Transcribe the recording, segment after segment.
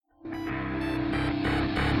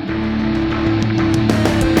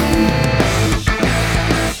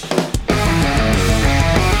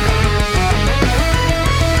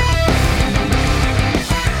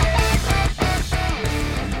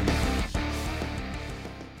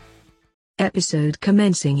Episode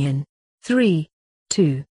commencing in 3,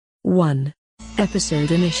 2, 1. Episode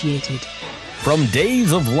initiated. From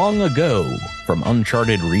days of long ago, from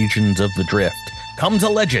uncharted regions of the Drift, comes a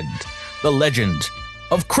legend. The legend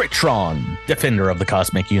of Critron, defender of the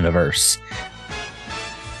cosmic universe.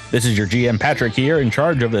 This is your GM Patrick here, in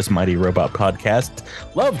charge of this mighty robot podcast,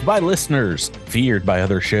 loved by listeners, feared by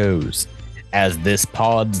other shows. As this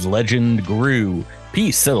pod's legend grew,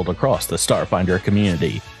 peace settled across the Starfinder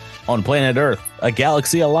community. On planet Earth, a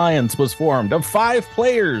galaxy alliance was formed of 5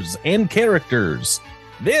 players and characters.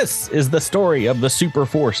 This is the story of the super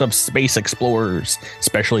force of space explorers,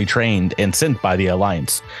 specially trained and sent by the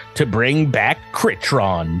Alliance to bring back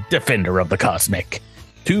Critron, defender of the cosmic.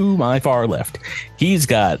 To my far left, he's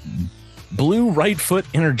got blue right foot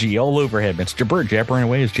energy all over him. It's Jabert jabbering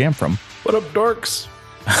away his jam from. What up, dorks?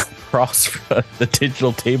 Across the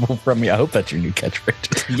digital table from me. I hope that's your new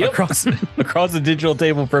catchphrase. Yep. Across the digital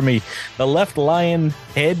table from me, the left lion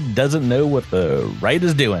head doesn't know what the right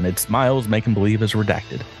is doing. It smiles, making believe is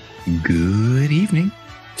redacted. Good evening.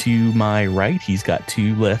 To my right, he's got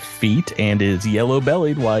 2 left feet and is yellow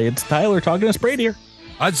bellied. Why, it's Tyler talking to Spray Deer.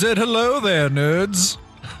 I said hello there, nerds.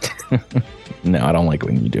 No, I don't like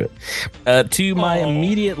when you do it. To my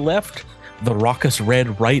immediate left, the raucous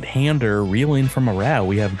red right-hander reeling from a row,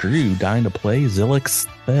 we have Drew dying to play Zilix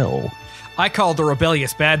Spell. I called the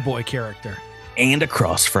rebellious bad boy character. And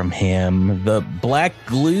across from him, the black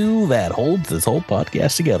glue that holds this whole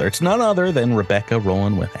podcast together. It's none other than Rebecca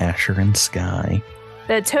rolling with Asher and Sky.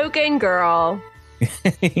 The token girl.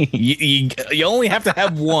 you only have to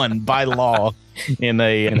have one by law in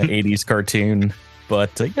an 80s cartoon.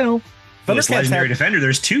 But, This legendary defender,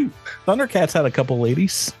 there's 2. Thundercats had a couple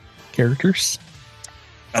ladies characters.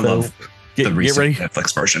 I love the recent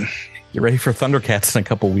Netflix version. Get ready for Thundercats in a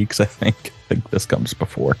couple weeks, I think. I think this comes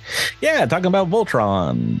before. Yeah, talking about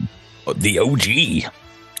Voltron. The OG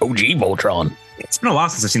Voltron. It's been a while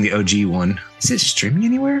since I've seen the OG one. Is it streaming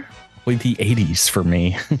anywhere? With the 80s for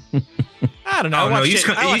me. I don't know. I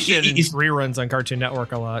watched it in reruns on Cartoon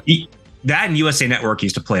Network a lot. That and USA Network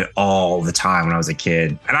used to play it all the time when I was a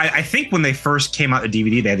kid. And I think when they first came out the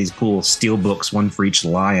DVD, they had these cool steel books, one for each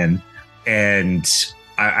lion. And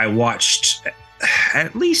I watched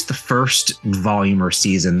at least the first volume or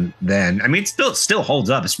season then. I mean, it still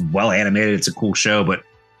holds up. It's well animated. It's a cool show, but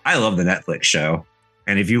I love the Netflix show.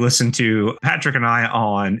 And if you listen to Patrick and I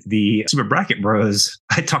on the Super Bracket Bros,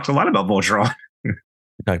 I talked a lot about Voltron.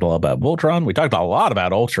 We talked a lot about Voltron. We talked a lot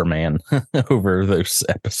about Ultraman over those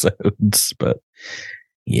episodes. But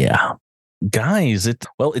yeah, guys,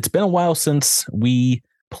 it's been a while since we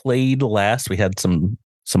played last. We had some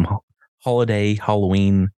holiday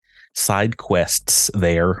Halloween side quests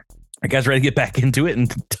there. Are you guys ready to get back into it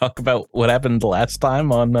and talk about what happened last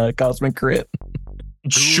time on Cosmic Crit?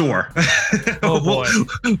 Sure. Oh boy.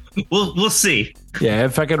 We'll see. Yeah,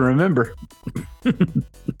 if I can remember.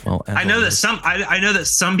 Well, I know that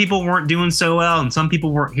some people weren't doing so well and some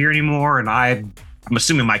people weren't here anymore, and I'm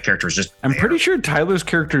assuming my character is just I'm pretty sure Tyler's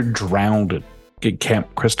character drowned at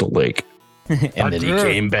Camp Crystal Lake. and then he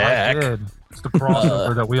came back. It's the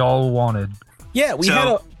crossover that we all wanted. Yeah,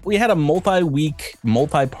 we had a multi-week,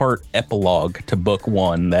 multi-part epilogue to book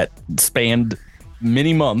 1 that spanned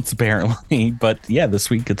many months, apparently. But yeah, this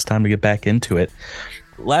week it's time to get back into it.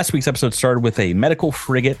 Last week's episode started with a medical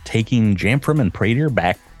frigate taking Jamfram and Praetor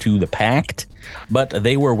back to the Pact, but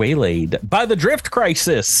they were waylaid by the Drift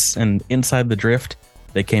Crisis. And inside the Drift,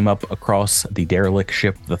 they came up across the derelict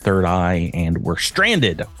ship, the Third Eye, and were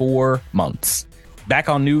stranded for months. Back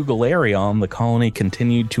on New Galarion, the colony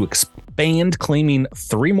continued to expand, claiming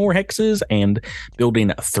 3 more hexes and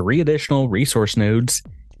building 3 additional resource nodes.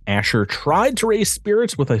 Asher tried to raise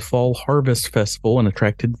spirits with a fall harvest festival and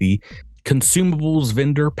attracted the consumables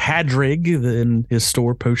vendor Padrig in his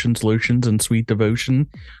store potions, lotions, and sweet devotion,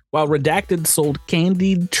 while Redacted sold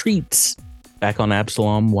candied treats. Back on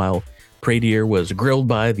Absalom, while Praetor was grilled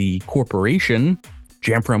by the corporation,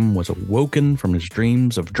 Jamfram was awoken from his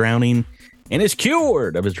dreams of drowning and is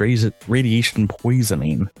cured of his radiation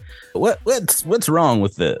poisoning. What's wrong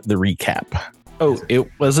with the recap? Oh, it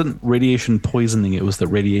wasn't radiation poisoning. It was the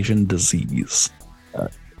radiation disease.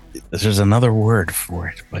 There's another word for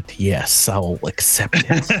it, but yes, I'll accept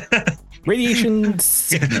it. Radiation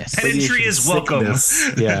sickness. Pedantry is welcome.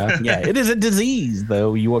 Yeah, it is a disease,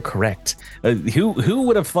 though. You are correct. Who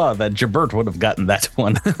would have thought that Jabert would have gotten that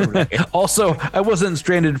one? Also, I wasn't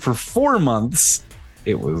stranded for 4 months.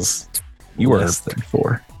 It was less than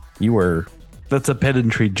 4. You were. That's a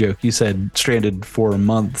pedantry joke. You said stranded 4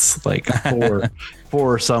 months, like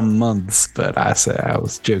 4 some months, but I said I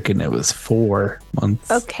was joking. It was 4 months.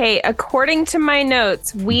 Okay, according to my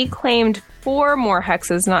notes, we claimed 4 more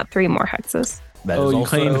hexes, not 3 more hexes. You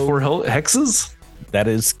claimed 4 hexes? That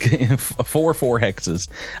is 4 hexes.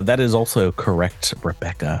 That is also correct,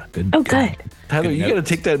 Rebecca. Good. Good. Tyler, you got to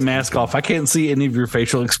take that mask off. I can't see any of your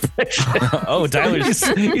facial expression. Tyler's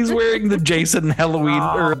he's wearing the Jason Halloween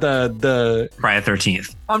or the Friday the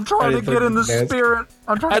 13th. I'm trying to get in the spirit.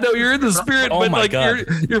 I know you're in the spirit, but like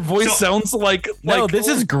your voice sounds like this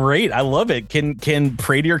is great. I love it. Can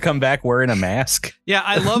Pradier come back wearing a mask? Yeah,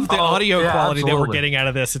 I love the audio quality that we're getting out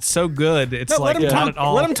of this. It's so good. It's let him talk.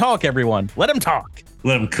 Let him talk, everyone. Let him talk.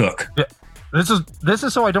 Let him cook. Yeah. This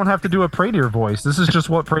is so I don't have to do a Pradier voice. This is just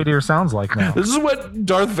what Pradier sounds like now. This is what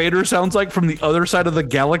Darth Vader sounds like from the other side of the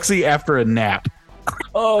galaxy after a nap.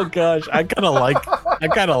 Oh gosh, I kind of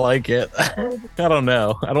like it. I don't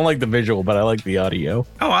know. I don't like the visual, but I like the audio.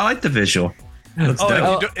 Oh, I like the visual.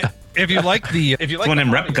 If you like one of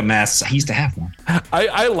them replica masks, I used to have one.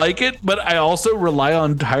 I like it, but I also rely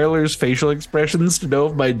on Tyler's facial expressions to know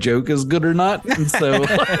if my joke is good or not. And so,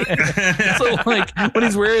 like when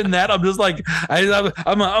he's wearing that, I'm just like,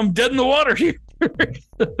 I'm dead in the water here.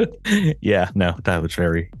 Yeah, no, Tyler's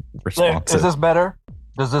very responsive. Is this better?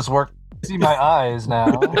 Does this work? See my eyes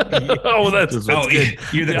now. That's good.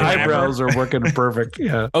 The eyebrows are working perfect.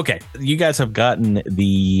 Yeah. Okay, you guys have gotten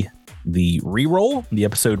the reroll, the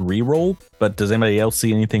episode reroll, but does anybody else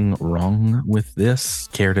see anything wrong with this?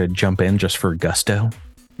 Care to jump in just for gusto?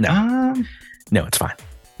 No, no, it's fine.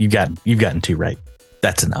 You've gotten 2 right.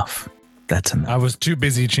 That's enough. I was too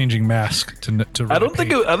busy changing mask to. Really I don't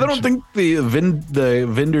think the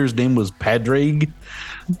vendor's name was Padraig.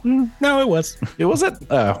 No, it was. It wasn't.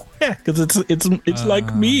 Oh, yeah, because it's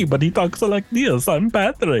like me, but he talks like this. I'm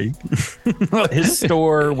Patrick. His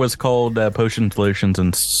store was called Potions, Lotions,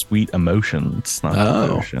 and Sweet Emotions, not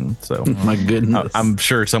Potion. So my goodness, I'm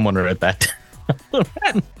sure someone wrote that.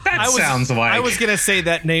 Sounds like. I was gonna say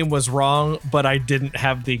that name was wrong, but I didn't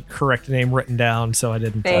have the correct name written down, so I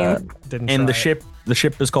didn't. And the ship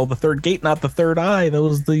is called the Third Gate, not the Third Eye. That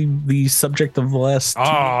was the subject of the last 2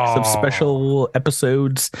 weeks of special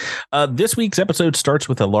episodes. This week's episode starts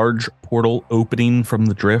with a large portal opening from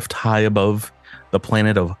the drift high above the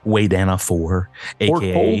planet of Waydana 4,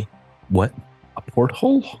 aka what? A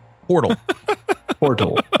porthole? Portal.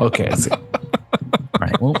 Portal. Okay, I see. All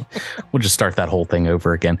right, well, we'll just start that whole thing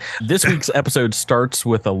over again. This week's episode starts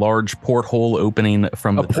with a large porthole opening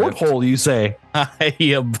from the porthole, you say? High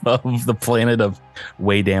above the planet of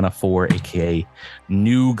Waydana 4, aka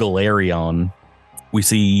New Galarion. We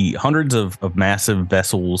see hundreds of massive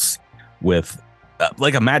vessels with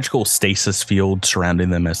like a magical stasis field surrounding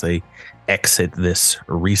them as they exit this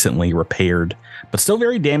recently repaired but still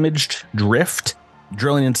very damaged drift.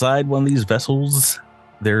 Drilling inside one of these vessels,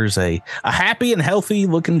 there's a happy and healthy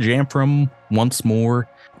looking Jamfram once more.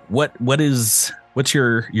 What's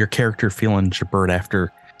your character feeling, Jabert,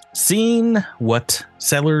 after seeing what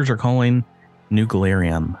settlers are calling New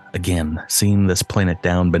Galarion again, seeing this planet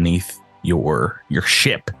down beneath your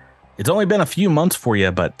ship? It's only been a few months for you,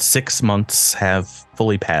 but 6 months have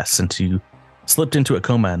fully passed since you slipped into a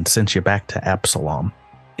coma and sent you back to Absalom.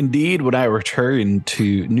 Indeed, when I return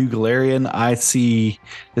to New Galarion, I see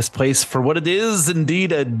this place for what it is,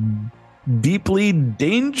 indeed a deeply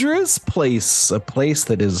dangerous place, a place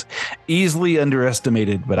that is easily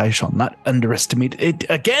underestimated, but I shall not underestimate it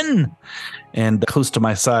again. And close to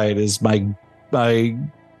my side is my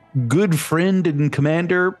good friend and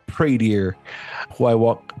commander, Pradier, who I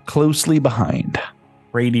walk closely behind.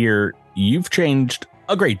 Pradier, you've changed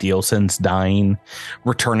a great deal since dying,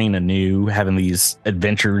 returning anew, having these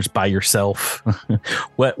adventures by yourself.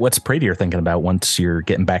 What's Pradier thinking about once you're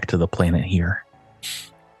getting back to the planet here?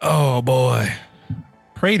 Oh boy,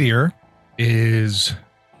 Pradier is,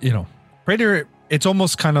 Pradier. It's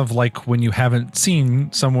almost kind of like when you haven't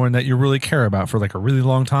seen someone that you really care about for like a really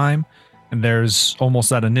long time, and there's almost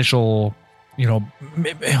that initial,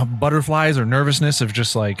 butterflies or nervousness of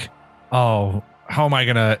just like, oh, how am I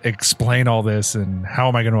going to explain all this, and how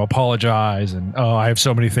am I going to apologize? And I have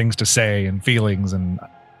so many things to say and feelings, and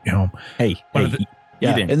Hey,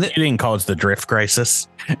 yeah, you didn't cause the drift crisis.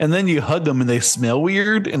 And then you hug them and they smell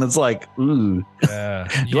weird, and it's like, ooh,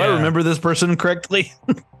 do I remember this person correctly?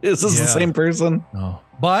 Is this the same person? No,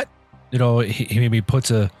 but he maybe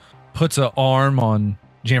puts a arm on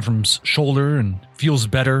Jamfram's shoulder and feels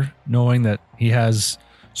better knowing that he has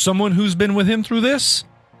someone who's been with him through this.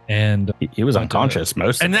 And he was unconscious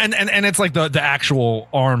most and it's like the actual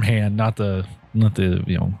arm hand, not the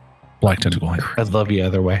black tentacle hand. I love you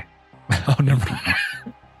either way. Oh, never.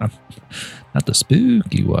 Not the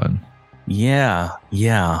spooky one. Yeah.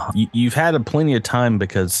 You've had plenty of time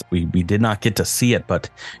because we did not get to see it, but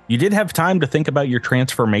you did have time to think about your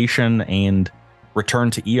transformation and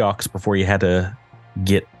return to Eox before you had to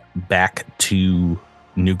get back to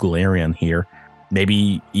New Galarian here.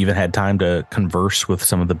 Maybe even had time to converse with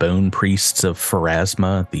some of the bone priests of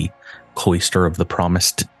Pharasma, the cloister of the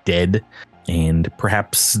promised dead. And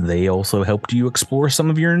perhaps they also helped you explore some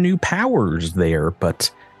of your new powers there,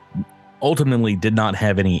 but ultimately did not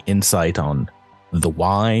have any insight on the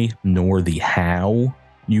why nor the how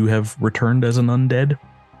you have returned as an undead.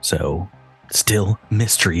 So still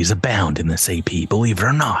mysteries abound in this AP, believe it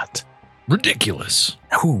or not. Ridiculous.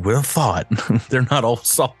 Who would have thought? They're not all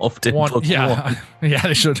solved in book one. Yeah,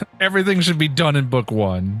 they should. Everything should be done in book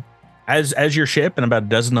one. As your ship and about a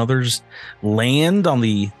dozen others land on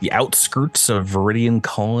the outskirts of Veridian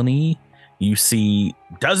Colony, you see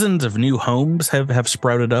dozens of new homes have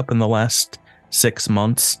sprouted up in the last 6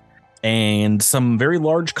 months, and some very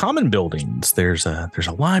large common buildings. There's a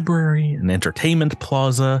library, an entertainment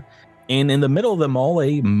plaza, and in the middle of them all,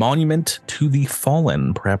 a monument to the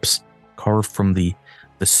fallen, perhaps carved from the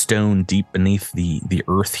stone deep beneath the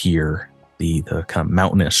earth here, the kind of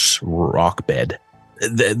mountainous rock bed.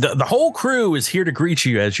 The whole crew is here to greet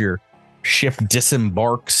you as your ship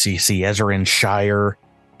disembarks. You see Ezrin Shire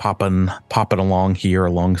popping along here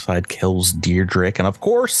alongside Kel's Deirdrick, and of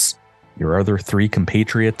course your other 3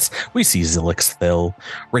 compatriots. We see Zilix Thill,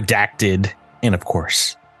 Redacted, and of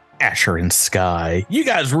course Asher and Sky. You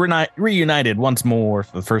guys were reunited once more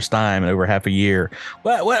for the first time in over half a year.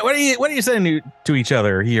 What are you saying to each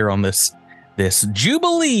other here on this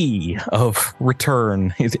jubilee of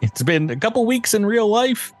return? It's been a couple weeks in real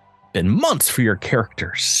life, been months for your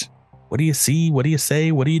characters. What do you see? What do you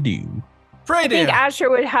say? What do you do? I think Asher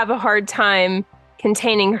would have a hard time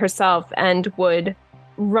containing herself and would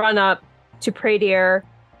run up to Pradier,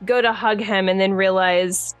 go to hug him, and then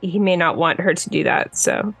realize he may not want her to do that.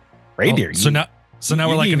 So Pradier, so now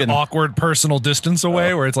we're like an awkward personal distance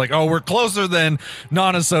away, where it's like, oh, we're closer than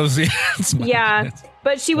non-associates. Yeah,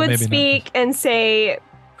 but she would speak and say,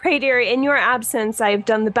 Pradier, in your absence, I have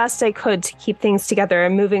done the best I could to keep things together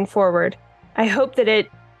and moving forward. I hope that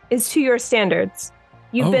it is to your standards.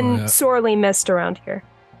 You've been sorely missed around here.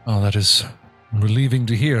 Oh, that is relieving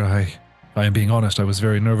to hear. I am being honest, I was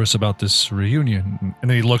very nervous about this reunion. And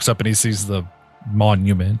then he looks up and he sees the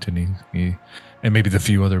monument and he and maybe the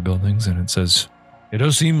few other buildings, and it says, it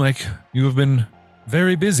does seem like you have been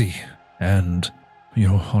very busy, and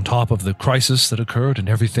on top of the crisis that occurred and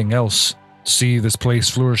everything else, to see this place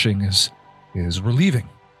flourishing is relieving.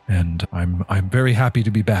 And I'm very happy to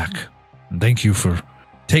be back. And thank you for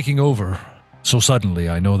taking over so suddenly.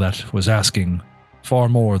 I know that was asking far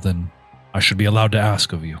more than I should be allowed to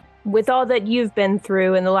ask of you. With all that you've been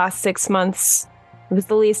through in the last 6 months, it was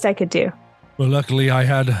the least I could do. Well, luckily I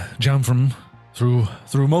had Jamfram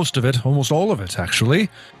through most of it, almost all of it, actually.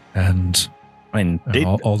 And I mean,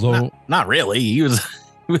 although not really, he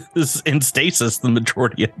was in stasis the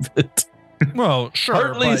majority of it. Well, sure,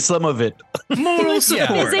 hardly some of it. Moral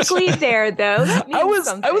support. Physically there, though. I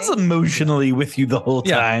was emotionally with you the whole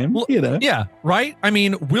time. Yeah, right. I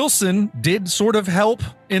mean, Wilson did sort of help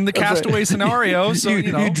in the castaway scenario. So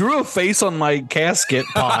you drew a face on my casket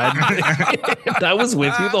pod. I was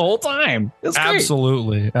with you the whole time.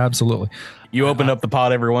 Absolutely. You opened up the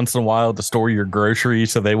pod every once in a while to store your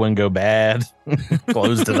groceries so they wouldn't go bad.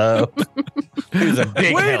 Closed it up. It was a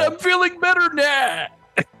big help. I'm feeling better now.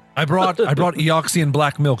 I brought Eoxian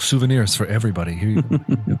black milk souvenirs for everybody. Here you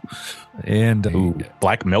go. And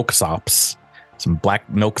black milk sops. Some black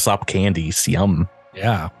milk sop candies. Yum.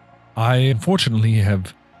 Yeah. I unfortunately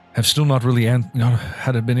have still not really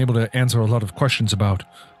had been able to answer a lot of questions about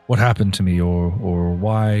what happened to me or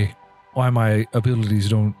why my abilities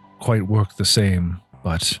don't quite work the same.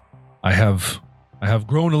 But I have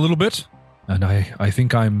grown a little bit, and I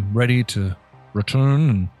think I'm ready to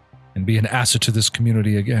return and be an asset to this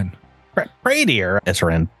community again. Pradier,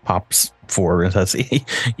 Ezrin pops forward and says,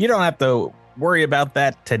 you don't have to worry about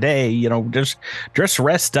that today. Just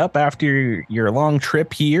rest up after your long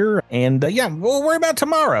trip here. And we'll worry about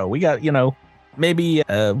tomorrow. We got, maybe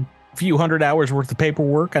a few 100 hours worth of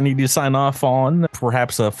paperwork I need you to sign off on.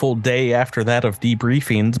 Perhaps a full day after that of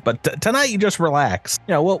debriefings. But tonight you just relax.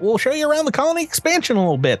 We'll show you around the colony expansion a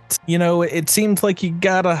little bit. It seems like you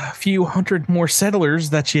got a few hundred more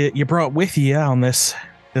settlers that you brought with you on this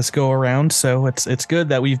go around. So it's good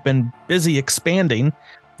that we've been busy expanding.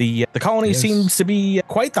 The colony seems to be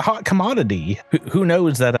quite the hot commodity. Who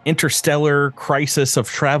knows that an interstellar crisis of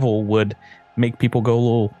travel would make people go a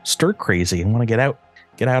little stir crazy and want to get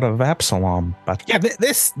out of Absalom. But yeah,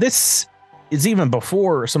 this is even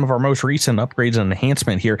before some of our most recent upgrades and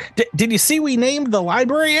enhancement here. Did you see we named the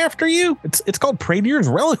library after you? It's called Pradier's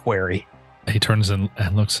Reliquary. He turns and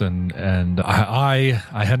looks and I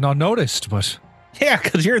had not noticed, but yeah,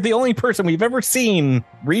 because you're the only person we've ever seen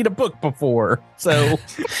read a book before. So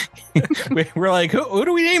we're like, who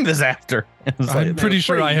do we name this after? I'm pretty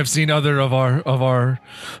sure I have seen other of our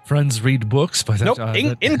friends read books, but nope,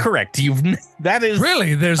 incorrect. That is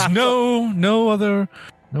really there's no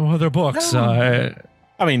other books. No.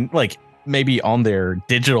 I mean, like maybe on their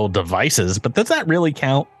digital devices, but does that really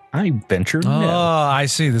count? I venture. Oh, no. I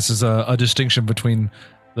see. This is a distinction between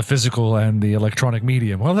the physical and the electronic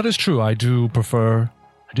medium. Well, that is true. I do prefer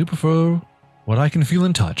what I can feel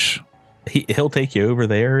and touch. He'll take you over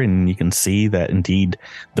there, and you can see that indeed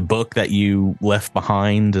the book that you left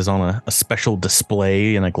behind is on a special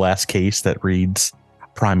display in a glass case that reads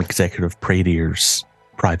Prime Executive Pradier's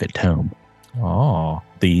private tome. Oh.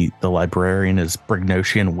 The librarian is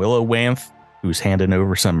Brignosian Willowwanth, who's handing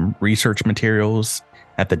over some research materials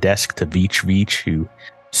at the desk to Veach, who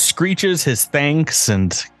screeches his thanks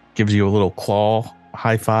and gives you a little claw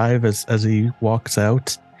high five as he walks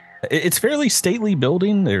out. It's fairly stately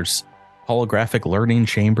building. There's holographic learning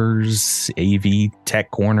chambers, AV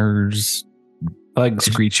tech corners,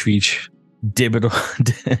 Screech Veach.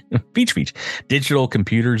 Digital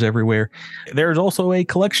computers everywhere. There's also a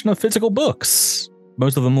collection of physical books.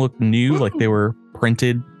 Most of them look new, like they were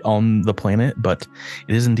printed on the planet, but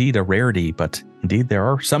it is indeed a rarity. But indeed, there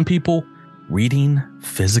are some people reading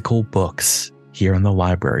physical books here in the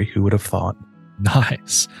library. Who would have thought?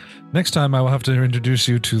 Nice. Next time I will have to introduce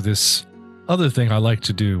you to this other thing I like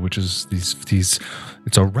to do, which is these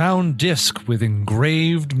it's a round disc with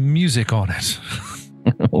engraved music on it.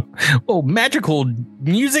 Oh, magical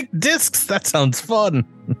music discs. That sounds fun.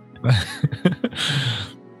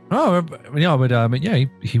 Oh, yeah, but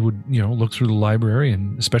he would, look through the library,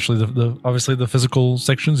 and especially the obviously the physical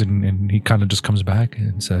sections, and he kind of just comes back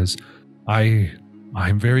and says,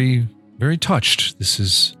 I'm very, very touched. This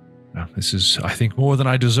is I think more than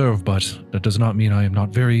I deserve, but that does not mean I am not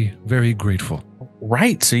very, very grateful.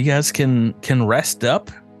 Right. So you guys can rest up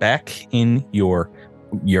back in your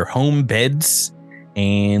home beds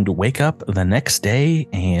and wake up the next day,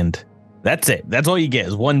 and that's it. That's all you get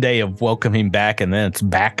is one day of welcoming back, and then it's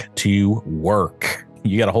back to work.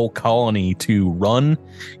 You got a whole colony to run.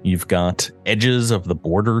 You've got edges of the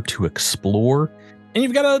border to explore, and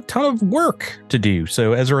you've got a ton of work to do.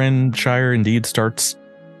 So Ezran Shire indeed starts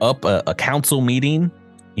up a council meeting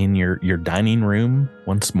in your dining room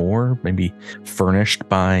once more, maybe furnished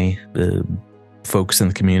by the folks in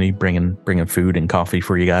the community bringing food and coffee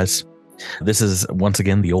for you guys. This is once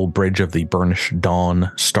again the old bridge of the Burnished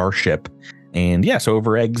Dawn starship. And yeah, so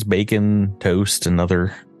over eggs, bacon, toast, and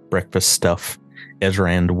other breakfast stuff,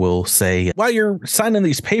 Ezran will say, while you're signing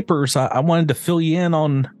these papers, I wanted to fill you in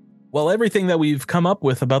on, well, everything that we've come up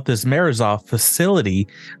with about this Marizov facility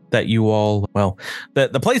that you all, well,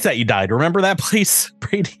 the place that you died. Remember that place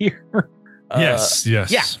right here? Yes.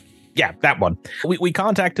 Yeah, that one. We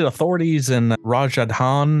contacted authorities in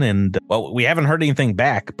Rajadhan, and, well, we haven't heard anything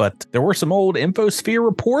back, but there were some old Infosphere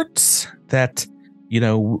reports that,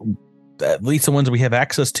 at least the ones we have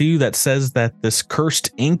access to, that says that this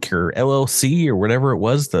Cursed Inc. or LLC or whatever it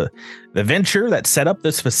was, the venture that set up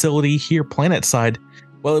this facility here planetside,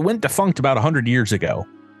 well, it went defunct about 100 years ago.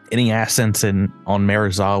 Any assets on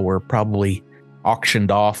Marizal were probably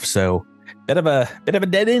auctioned off, so bit of a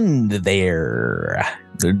dead end there.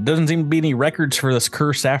 There doesn't seem to be any records for this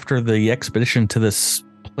curse after the expedition to this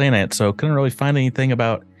planet, so couldn't really find anything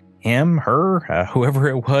about him, her, whoever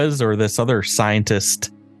it was, or this other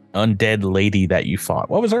scientist, undead lady that you fought.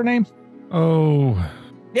 What was her name? Oh.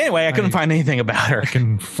 Anyway, I couldn't find anything about her.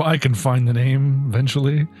 I can find the name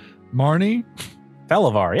eventually. Marnie?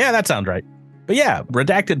 Felivar. Yeah, that sounds right. But yeah,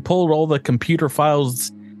 Redacted pulled all the computer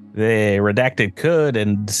files the Redacted could,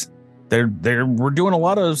 and we're doing a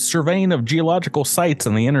lot of surveying of geological sites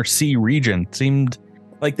in the inner sea region. It seemed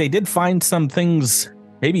like they did find some things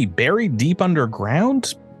maybe buried deep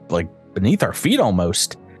underground, like beneath our feet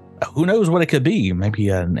almost. Who knows what it could be? Maybe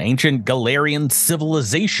an ancient Galarian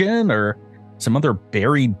civilization or some other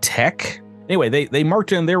buried tech. Anyway, they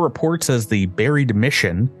marked in their reports as the buried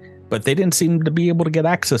mission, but they didn't seem to be able to get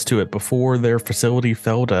access to it before their facility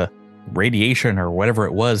fell to radiation or whatever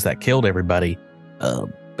it was that killed everybody.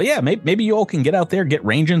 But yeah, maybe you all can get out there, get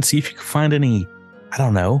ranging, see if you can find any, I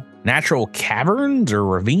don't know, natural caverns or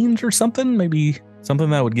ravines or something. Maybe something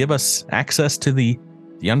that would give us access to the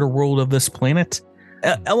underworld of this planet.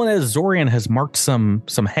 Elenez Zorian has marked some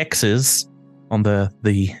hexes on the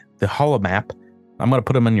holomap I'm going to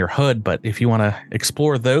put them in your HUD, but if you want to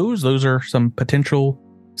explore those are some potential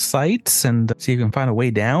sites and see if you can find a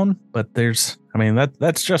way down. But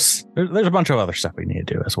that's just, there's a bunch of other stuff we need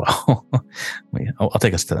to do as well. I'll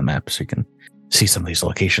take us to the map so you can see some of these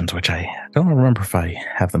locations, which I don't remember if I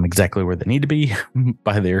have them exactly where they need to be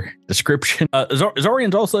by their description.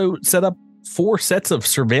 Zorian's also set up 4 sets of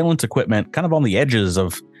surveillance equipment kind of on the edges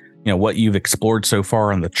of, what you've explored so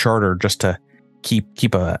far on the charter, just to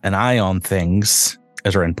keep an eye on things.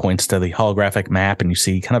 Ezran points to the holographic map, and you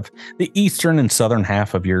see kind of the eastern and southern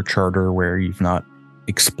half of your charter where you've not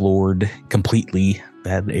explored completely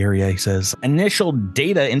that area. He says, initial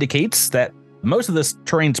data indicates that most of this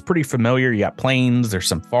terrain's pretty familiar. You got plains, there's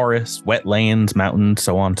some forests, wetlands, mountains,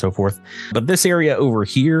 so on and so forth. But this area over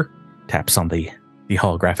here, taps on the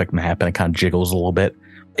holographic map, and it kind of jiggles a little bit.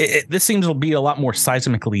 This seems to be a lot more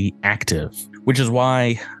seismically active, which is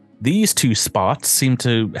why these 2 spots seem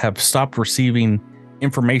to have stopped receiving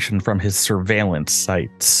information from his surveillance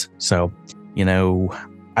sites. So,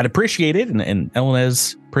 I'd appreciate it, and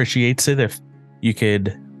Elenez appreciates it if you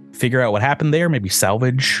could figure out what happened there, maybe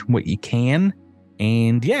salvage what you can.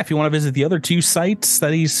 And yeah, if you want to visit the other 2 sites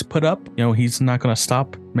that he's put up, he's not going to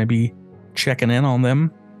stop maybe checking in on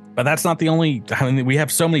them. But that's not the only, we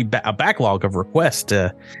have so many, a backlog of requests.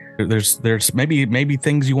 There's maybe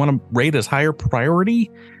things you want to rate as higher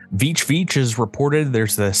priority. Veach is reported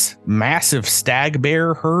there's this massive stag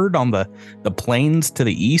bear herd on the plains to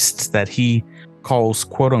the east that he calls,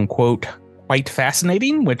 quote unquote, quite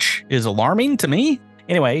fascinating, which is alarming to me.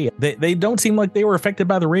 Anyway, they don't seem like they were affected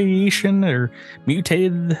by the radiation or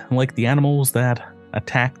mutated like the animals that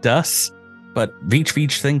attacked us. But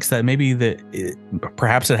Veach thinks that maybe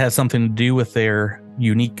perhaps it has something to do with their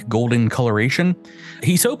unique golden coloration.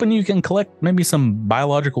 He's hoping you can collect maybe some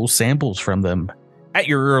biological samples from them at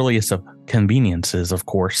your earliest of conveniences, of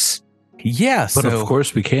course. Yeah, but of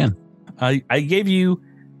course we can. I gave you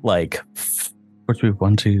 1,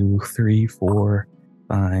 2, 3, 4,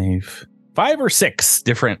 5 or 6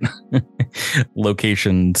 different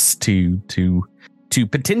locations to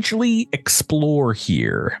potentially explore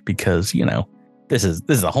here, because this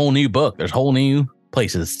is a whole new book. There's whole new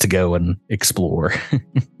places to go and explore.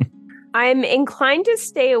 I'm inclined to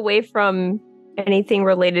stay away from anything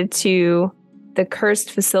related to the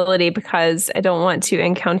cursed facility because I don't want to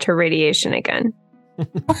encounter radiation again.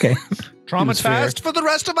 Okay. Traumatized for the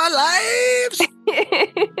rest of my lives.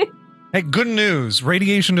 Hey, good news.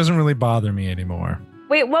 Radiation doesn't really bother me anymore.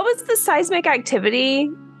 Wait, what was the seismic activity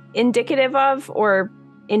indicative of or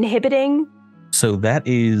inhibiting? So that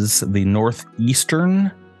is the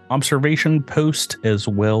northeastern observation post, as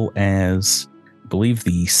well as, I believe,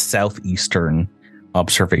 the southeastern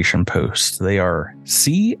observation post. They are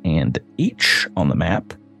C and H on the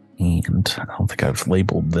map. And I don't think I've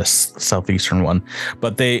labeled this southeastern one,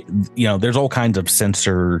 but there's all kinds of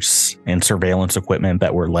sensors and surveillance equipment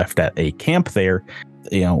that were left at a camp there.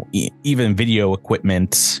 Even video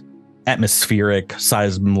equipment, atmospheric,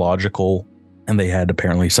 seismological, and they had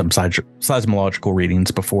apparently some seismological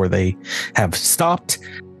readings before they have stopped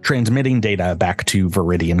transmitting data back to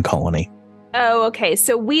Veridian Colony. Oh, okay.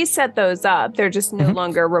 So we set those up. They're just no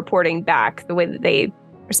longer reporting back the way that they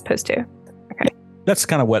are supposed to. Okay. That's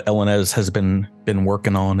kind of what Elenez has been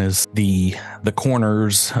working on, is the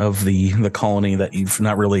corners of the colony that you've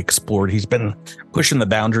not really explored. He's been pushing the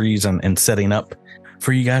boundaries and setting up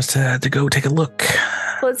for you guys to go take a look.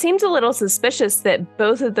 Well, it seems a little suspicious that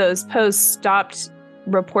both of those posts stopped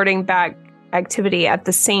reporting back activity at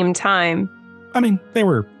the same time. I mean, they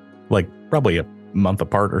were probably a month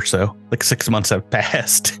apart or so. 6 months have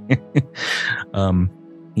passed.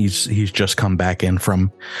 He's just come back in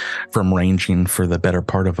from ranging for the better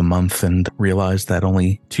part of a month and realized that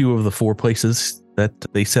only 2 of the 4 places that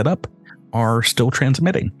they set up are still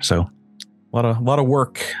transmitting. So a lot of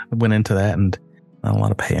work went into that and not a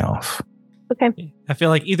lot of payoff. Okay. I feel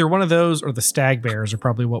like either one of those or the stag bears are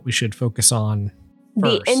probably what we should focus on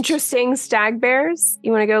first. The interesting stag bears?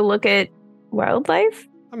 You want to go look at wildlife?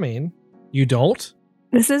 I mean, you don't?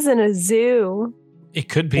 This isn't a zoo. It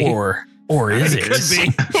could be. Or is it? Could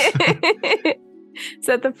be. Is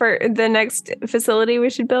that the next facility we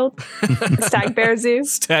should build? Stag bear zoo?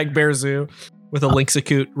 Stag bear zoo with a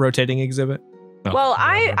Lynxacute rotating exhibit. Oh, Well,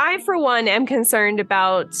 I for one am concerned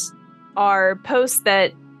about our posts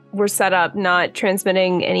that were set up not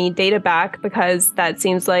transmitting any data back, because that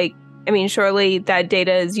seems like, surely that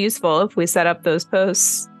data is useful if we set up those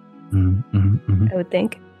posts. I would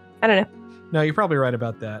think. I don't know. No, you're probably right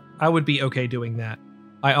about that. I would be okay doing that.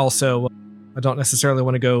 I don't necessarily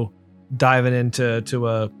want to go diving into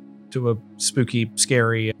a spooky,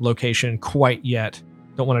 scary location quite yet.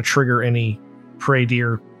 Don't want to trigger any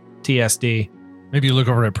Praydeer TSD. Maybe you look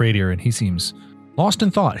over at Praydeer and he seems lost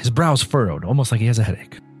in thought. His brows furrowed, almost like he has a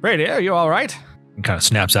headache. Praydeer, are you all right? And kind of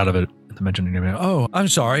snaps out of it at the mention of your name. Oh, I'm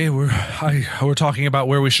sorry. We're talking about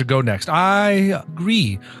where we should go next. I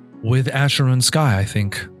agree with Asher and Sky. I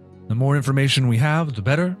think the more information we have, the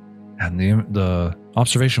better. And the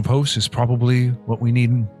observation post is probably what we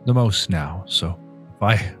need the most now. So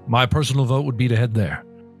my personal vote would be to head there.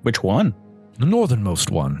 Which one? The northernmost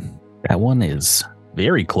one. That one is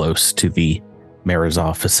very close to the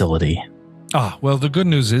Marizov facility. Well, the good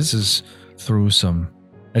news is through some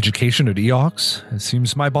education at EOX, it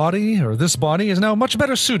seems this body is now much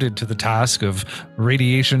better suited to the task of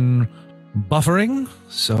radiation buffering.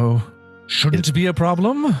 So shouldn't be a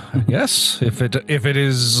problem, I guess, if it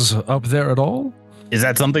is up there at all. Is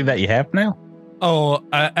that something that you have now? Oh,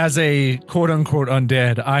 as a quote-unquote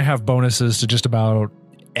undead, I have bonuses to just about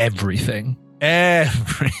everything.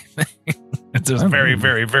 Everything. It's a very,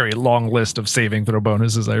 very, very long list of saving throw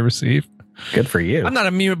bonuses I receive. Good for you. I'm not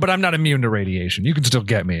immune to radiation. You can still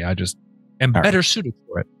get me. I just am better suited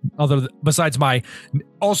for it.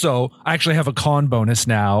 Also, I actually have a con bonus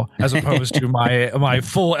now, as opposed to my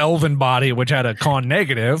full elven body, which had a con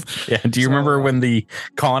negative. Yeah. Do you remember when the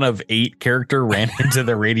con of 8 character ran into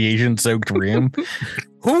the radiation soaked room?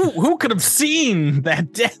 Who could have seen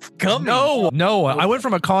that death coming? No. I went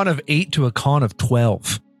from a con of 8 to a con of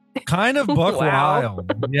 12. Kind of buck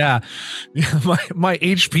wild. Yeah. My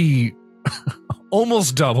HP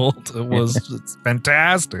almost doubled. It's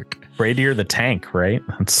fantastic. Praydeer the tank, right?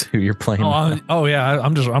 That's who you're playing. Yeah.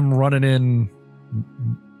 I'm running in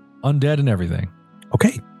undead and everything.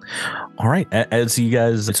 Okay. All right. As you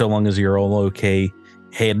guys, so long as you're all okay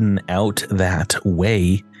heading out that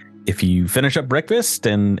way, if you finish up breakfast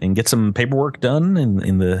and get some paperwork done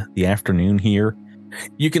in the afternoon here,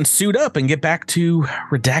 you can suit up and get back to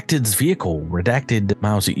Redacted's vehicle. Redacted,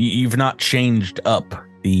 Miles, you've not changed up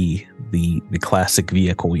the classic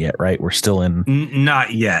vehicle yet, right? We're still in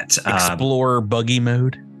not yet explore buggy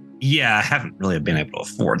mode. Yeah, I haven't really been able to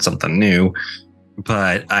afford something new,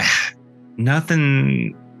 but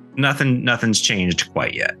nothing's changed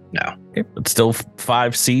quite yet. No, okay, but still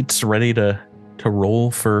 5 seats ready to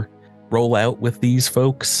roll out with these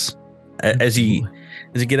folks. As you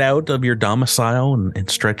get out of your domicile and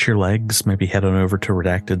stretch your legs, maybe head on over to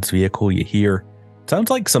Redacted's vehicle, you hear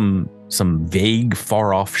sounds like some vague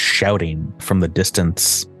far off shouting from the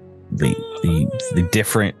distance, the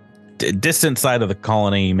different distant side of the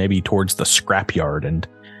colony, maybe towards the scrapyard. And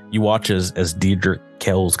you watch as Deidre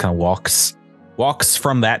Kells kind of walks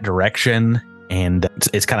from that direction, and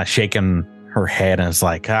it's kind of shaking her head and is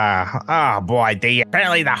like, boy,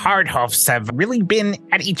 apparently the Hardhoofs have really been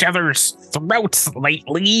at each other's throats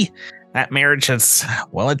lately. That marriage has,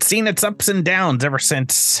 it's seen its ups and downs ever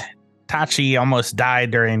since Tachi almost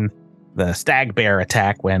died during the stag bear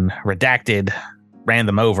attack when Redacted ran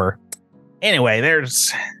them over. Anyway,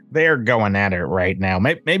 they're going at it right now.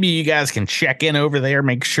 Maybe you guys can check in over there,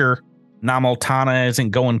 make sure Namaltana isn't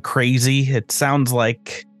going crazy. It sounds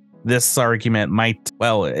like this argument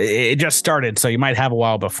it just started, so you might have a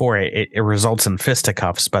while before it results in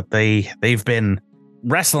fisticuffs, but they've been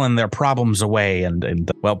wrestling their problems away,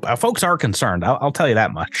 and folks are concerned. I'll tell you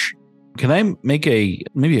that much. Can I make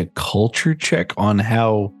maybe a culture check on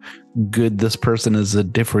how good this person is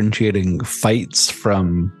at differentiating fights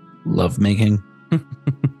from lovemaking?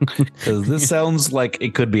 Because this sounds like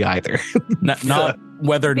it could be either. Not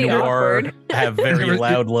whether Noir have very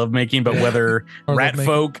loud lovemaking, but whether rat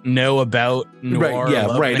folk know about Noir. Right,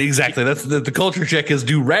 yeah, right, exactly. That's the culture check is,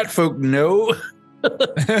 do rat folk know?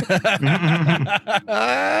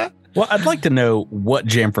 Well, I'd like to know what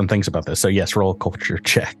Jamfram thinks about this. So yes, roll a culture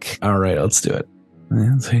check. All right, let's do it.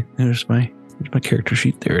 Let's see. There's my character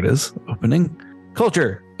sheet. There it is. Opening.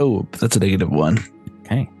 Culture. Oh, that's a -1.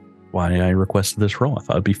 Okay. Why I requested this roll? I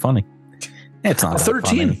thought it'd be funny. It's not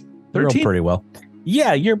 13. Funny. 13. Pretty well.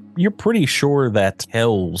 Yeah, you're pretty sure that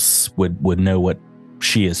Hells would know what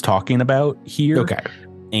she is talking about here. Okay.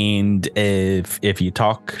 And if you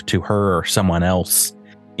talk to her or someone else,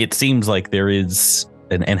 it seems like there is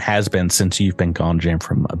and has been since you've been gone, Jam,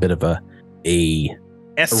 from a bit of a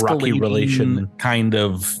rocky relation kind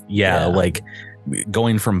of, like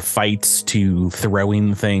going from fights to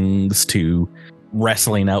throwing things to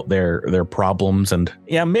wrestling out their problems. And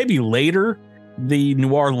maybe later the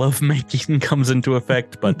Noir lovemaking comes into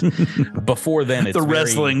effect, but before then it's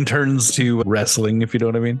wrestling turns to wrestling, if you know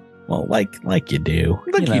what I mean. Well, like you do.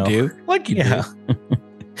 Like you do.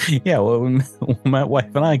 Yeah, well, when my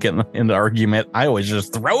wife and I get in an argument, I always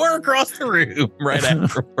just throw her across the room right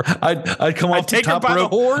after. I'd come off the top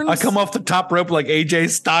rope. I come off the top rope like AJ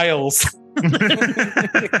Styles.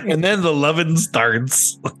 And then the loving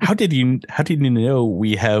starts. How did you know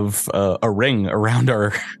we have a ring around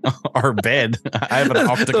our bed? I have an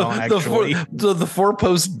octagon actually. The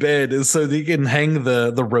 4-post bed is so that you can hang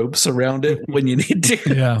the ropes around it when you need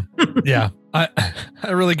to. Yeah. I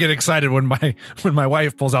really get excited when my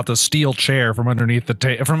wife pulls out the steel chair from underneath the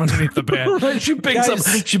bed. Right, she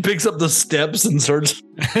picks up the steps and starts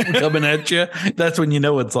coming at you. That's when you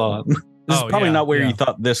know it's on. This is probably not where you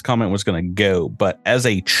thought this comment was going to go, but as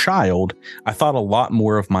a child, I thought a lot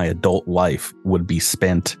more of my adult life would be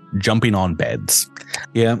spent jumping on beds.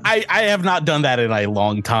 Yeah. I have not done that in a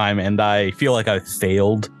long time, and I feel like I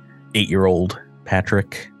failed 8-year-old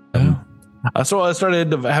Patrick. So I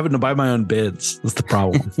started having to buy my own beds. That's the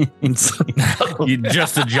problem.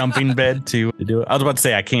 Just a jumping bed to do it. I was about to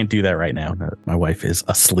say I can't do that right now. My wife is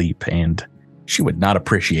asleep, and she would not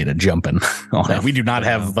appreciate a jumping on it. We do not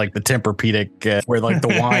have like the Tempur-Pedic where like the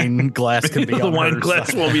wine glass can be. The wine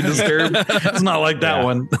glass won't be disturbed. It's not like that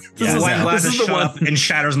one. The wine glass is shut up and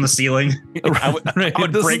shatters on the ceiling. I would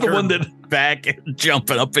break her back and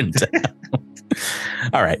jumping up and down.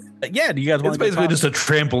 All right. Yeah. Do you guys want? It's basically just a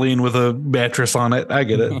trampoline with a mattress on it. I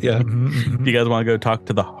get it. Yeah. Do you guys want to go talk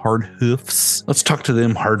to the hard hoofs? Let's talk to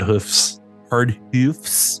them hard hoofs. Hard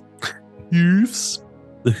hoofs. Hoofs.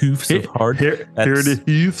 The hoofs of hard. Here are the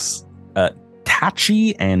hoofs.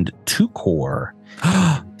 Tachi and Tukor.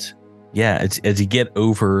 Yeah. As you get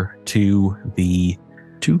over to the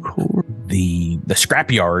Tukor, the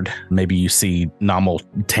scrapyard, maybe you see Namal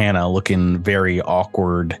Tana looking very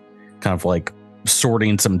awkward, kind of like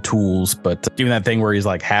sorting some tools, but doing that thing where he's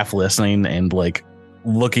like half listening and like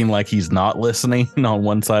looking like he's not listening on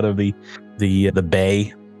one side of the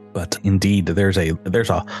bay. But indeed, there's a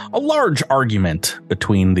large argument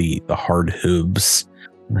between the hard hooves.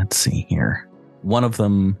 Let's see here. One of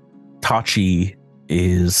them, Tachi,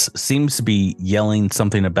 seems to be yelling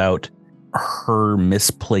something about her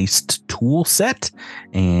misplaced tool set,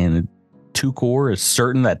 and Tukor is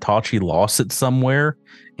certain that Tachi lost it somewhere.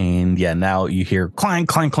 And yeah, now you hear clank,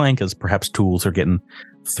 clank, clank as perhaps tools are getting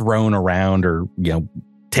thrown around, or,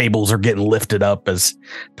 tables are getting lifted up as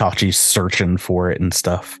Tachi's searching for it and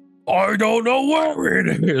stuff. I don't know where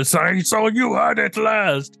it is. I saw you had it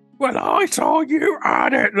last. Well, I saw you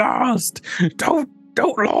had it last. Don't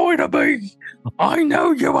lie to me. I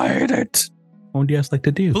know you had it. What do you guys like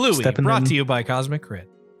to do? Bluey, brought to you by Cosmic Crit.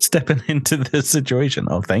 Stepping into this situation.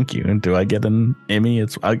 Oh, thank you. And do I get an Emmy?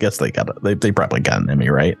 I guess they probably got an Emmy,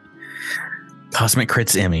 right? Cosmic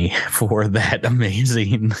Crit's Emmy for that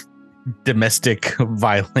amazing domestic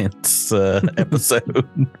violence episode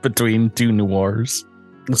between two noirs.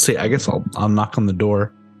 Let's see. I guess I'll knock on the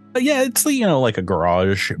door. But yeah, it's like a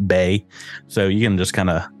garage bay, so you can just kind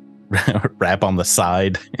of rap on the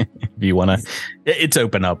side if you want to. It's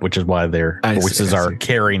open up, which is why their voices are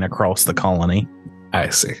carrying across the colony. I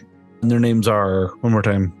see. And their names are, one more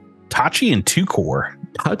time, Tachi and Tukor.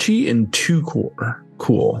 Tachi and Tukor.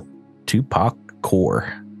 Cool. Tupac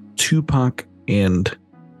Core. Tupac and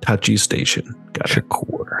Tachi Station. Gotcha.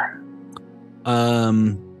 Core.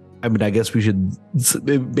 I mean, I guess we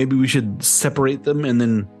should separate them and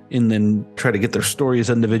then try to get their stories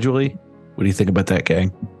individually. What do you think about that,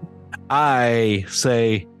 gang? I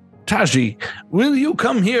say, Tachi, will you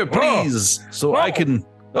come here, please, I can.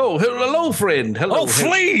 Oh, hello, friend. Hello. Oh,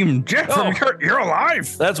 Flame. Jeff, you're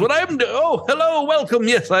alive. That's what I'm doing. Oh, hello. Welcome.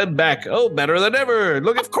 Yes, I'm back. Oh, better than ever.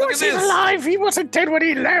 Of course he's alive. He wasn't dead when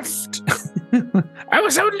he left. I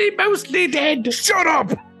was only mostly dead. Shut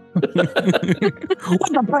up. What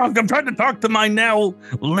the fuck? I'm trying to talk to my now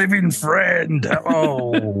living friend.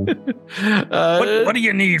 Oh. What do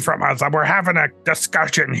you need from us? We're having a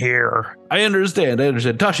discussion here. I understand.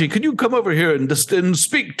 Tachi, could you come over here and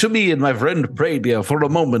speak to me and my friend Pradia for a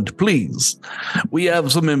moment, please? We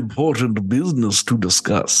have some important business to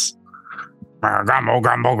discuss. Grumble.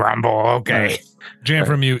 Okay. Right. Jam,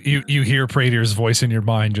 from you hear Pradier's voice in your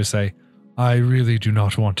mind just say, I really do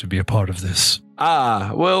not want to be a part of this.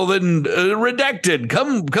 Well then, redacted.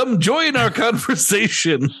 Come join our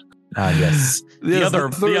conversation. Yes. The other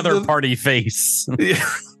party face.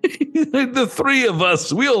 The three of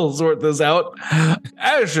us, we'll sort this out.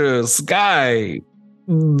 Asher, Sky,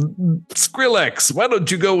 Skrillex, why don't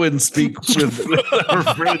you go and speak with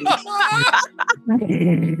our friend?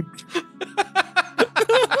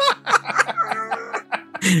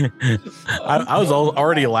 I was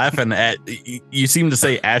already laughing at you. Seem to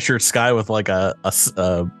say Asher Sky with like a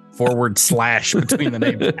forward slash between the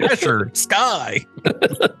names. Asher Sky.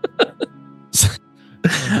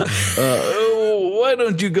 Why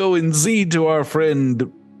don't you go and see to our friend,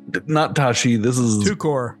 not Tachi, this is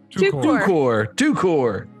Tukor.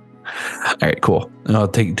 All right, cool. And I'll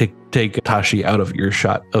take Tashi out of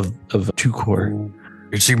earshot of Tukor.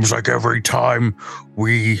 It seems like every time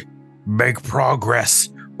we make progress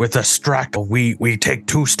with a strike, we take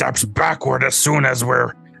 2 steps backward as soon as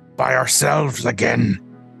we're by ourselves again.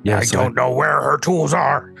 Yes, I don't know where her tools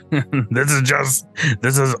are. This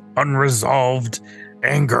is unresolved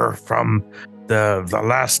anger from the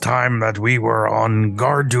last time that we were on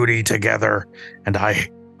guard duty together, and I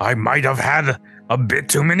might have had a bit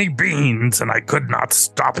too many beans, and I could not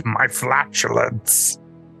stop my flatulence.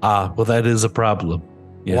 Well, that is a problem.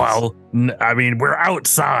 Yes. Well, I mean, we're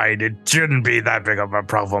outside. It shouldn't be that big of a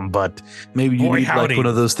problem, but maybe you need like one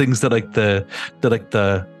of those things that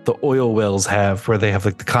the oil wells have, where they have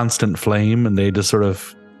like the constant flame and they just sort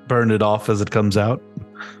of burn it off as it comes out.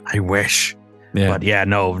 I wish. Yeah. But yeah,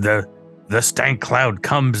 no, the stank cloud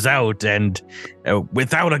comes out, and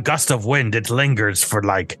without a gust of wind, it lingers for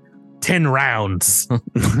like 10 rounds.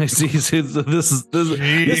 I see. This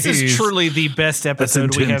is truly the best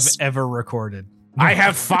episode we have ever recorded. I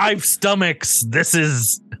have 5 stomachs. This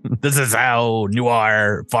is how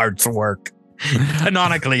Noir farts work.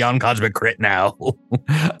 Canonically on Cosmic Crit now.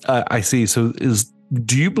 I see. So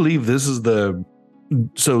do you believe this is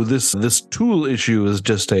this tool issue is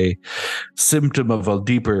just a symptom of a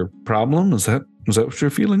deeper problem? Is that what you're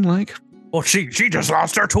feeling like? Well, she just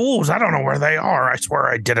lost her tools. I don't know where they are. I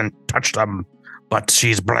swear I didn't touch them, but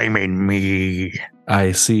she's blaming me.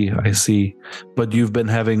 I see. But you've been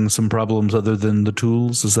having some problems other than the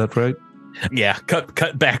tools, is that right? Yeah,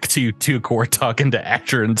 cut back to Core talking to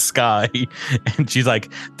Asher and Sky, and she's like,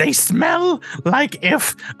 they smell like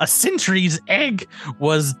if a sentry's egg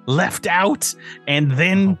was left out and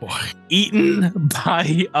then eaten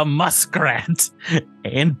by a muskrat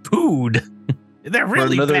and pooed. They're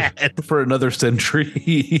really bad. For another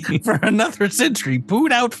century. For another century.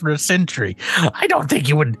 Pooed out for a century. I don't think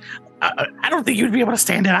you would be able to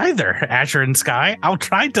stand it either, Asher and Sky. I'll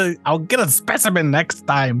get a specimen next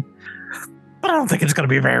time, but I don't think it's going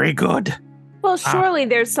to be very good. Well, surely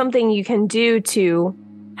there's something you can do to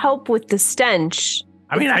help with the stench.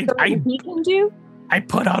 I mean, he can do? I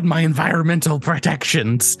put on my environmental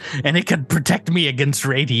protections, and it could protect me against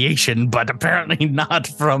radiation, but apparently not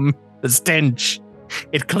from the stench.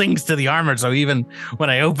 It clings to the armor, so even when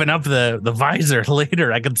I open up the visor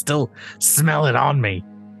later, I can still smell it on me.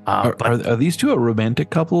 Are these two a romantic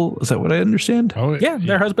couple? Is that what I understand? Oh, yeah,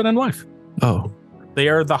 they're husband and wife. Oh. They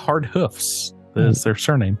are the Hard Hoofs. That's their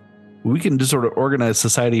surname. We can just sort of organize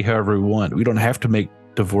society however we want. We don't have to make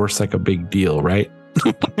divorce like a big deal, right?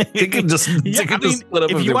 They can just split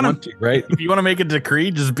up if they want to, right? If you want to make a decree,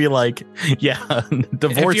 just be like, yeah,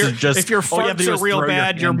 divorce is just... If your farts are real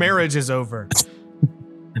bad, your marriage is over.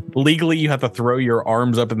 Legally, you have to throw your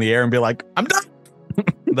arms up in the air and be like, I'm done.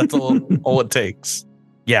 That's all it takes.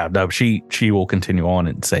 Yeah, no, she will continue on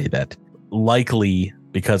and say that likely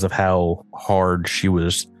because of how hard she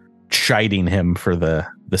was chiding him for the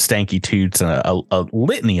stanky toots and a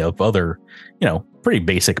litany of other, pretty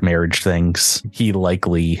basic marriage things, he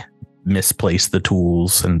likely misplaced the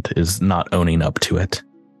tools and is not owning up to it.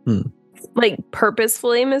 Like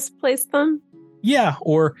purposefully misplaced them? Yeah,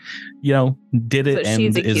 or did it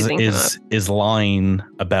and is lying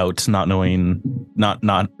about not knowing,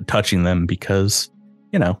 not touching them because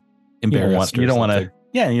embarrassed. You don't want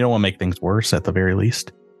to make things worse at the very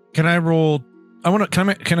least. Can I roll?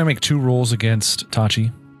 Can I make 2 rolls against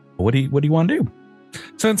Tachi? What do you want to do?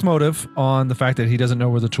 Sense motive on the fact that he doesn't know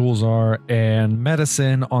where the tools are, and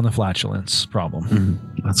medicine on the flatulence problem.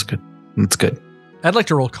 That's good. I'd like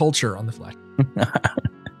to roll culture on the flat.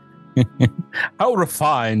 How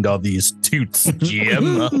refined are these toots,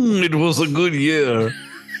 Jim? It was a good year.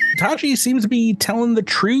 Tachi seems to be telling the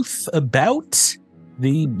truth about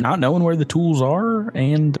the not knowing where the tools are,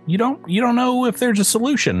 and you don't know if there's a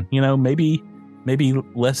solution. Maybe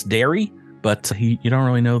less dairy, but you don't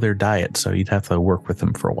really know their diet, so you'd have to work with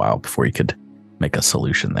them for a while before you could make a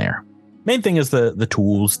solution there. Main thing is the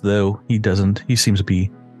tools, though. He seems to be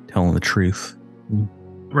telling the truth.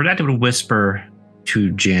 Redacted would whisper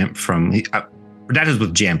to Jamfram. Redacted is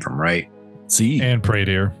with Jamfram, right? See. And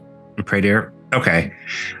Praydeer. Okay.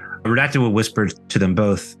 Redacted would whisper to them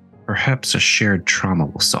both, perhaps a shared trauma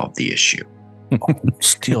will solve the issue.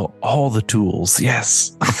 Steal all the tools.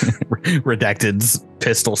 Yes. Redacted's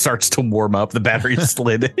pistol starts to warm up. The battery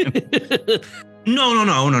slid in.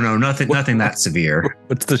 No. Nothing that severe.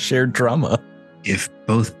 What's the shared trauma? If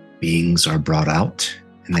both beings are brought out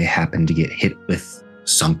and they happen to get hit with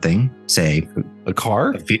something, say a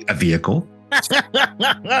car, a vehicle,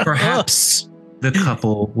 perhaps the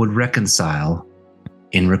couple would reconcile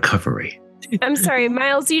in recovery. I'm sorry,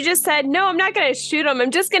 Miles, you just said, no, I'm not going to shoot them.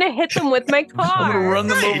 I'm just going to hit them with my car. I'm going to run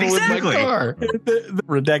them over exactly. with my car. The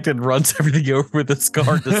Redacted runs everything over with his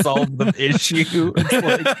car to solve the issue. It's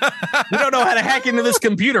like, we don't know how to hack into this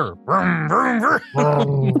computer. Here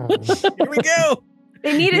we go.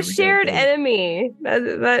 They need a shared enemy.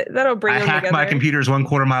 That'll bring them together. I hack my computers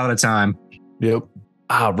 1/4 mile at a time. Yep.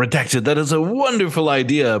 Redacted, that is a wonderful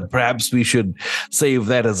idea. Perhaps we should save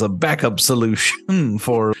that as a backup solution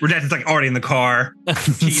for... Redacted's like already in the car.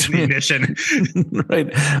 Keys in the ignition.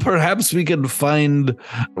 Right. Perhaps we can find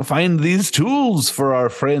these tools for our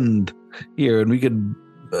friend here, and we can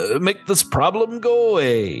make this problem go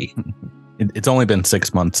away. It's only been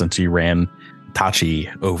 6 months since you ran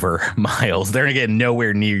Tachi over, Miles. They're getting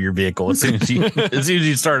nowhere near your vehicle as soon as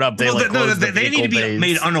you start up. They need to be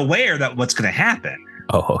made unaware that what's going to happen.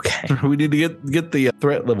 Oh, okay. We need to get the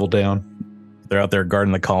threat level down. They're out there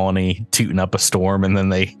guarding the colony, tooting up a storm, and then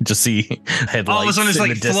they just see headlights. All of a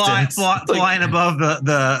sudden, it's like flying above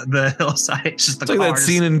the hillside. It's just like that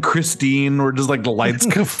scene in Christine where just like the lights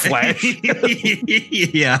go flash.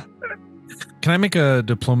 Yeah. Can I make a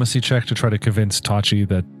diplomacy check to try to convince Tachi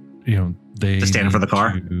that they to stand in front of the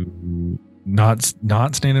car? Not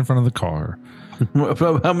stand in front of the car.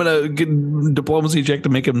 I'm gonna get a diplomacy check to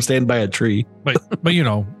make him stand by a tree. But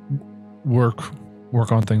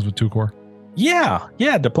work on things with Tukor. Yeah.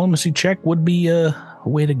 Diplomacy check would be a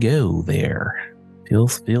way to go there.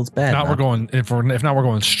 Feels bad. If not, we're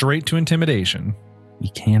going straight to intimidation. You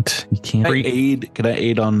can't. Can I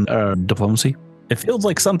aid on diplomacy? It feels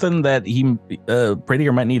like something that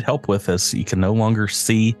Pradier might need help with, as he can no longer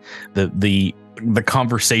see the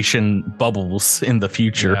conversation bubbles in the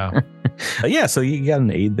future. Yeah. So you got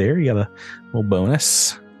an aid there. You got a little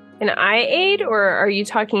bonus. Can I aid, or are you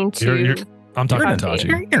talking to? I'm talking to Tachi.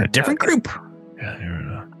 You're in a different group. Yeah, you're in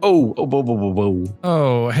a. Whoa.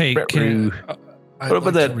 Oh, hey. What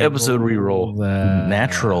about that episode reroll?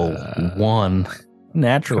 Natural one.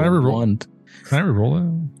 Natural one. Can I reroll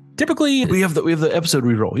it? Typically, we have the episode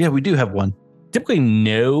reroll. Yeah, we do have one. Typically,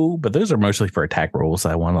 no, but those are mostly for attack rolls.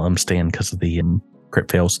 I want to let them stand because of the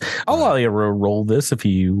crit fails. I'll allow you to roll this if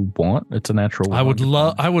you want. It's a natural. I would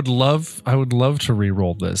love to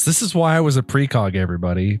re-roll this. This is why I was a precog,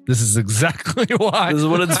 everybody. This is exactly why. This is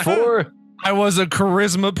what it's for. I was a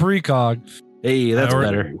charisma precog. Hey, that's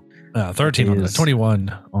better. 13 on that.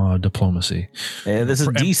 21 on diplomacy. And this is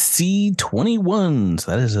DC 21.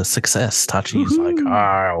 So that is a success. Tachi's like,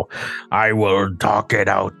 oh, I will talk it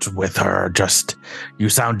out with her. You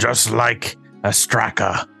sound just like a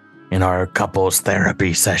Straka in our couples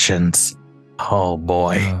therapy sessions. Oh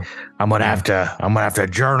boy, I'm gonna have to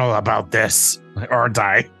journal about this, aren't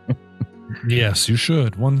I? Yes, you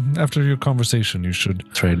should. After your conversation, you should.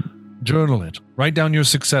 That's right. Journal it. Write down your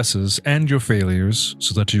successes and your failures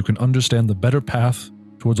so that you can understand the better path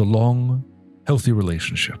towards a long, healthy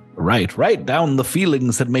relationship. Right. Write down the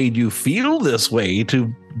feelings that made you feel this way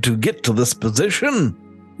to get to this position.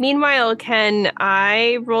 Meanwhile, can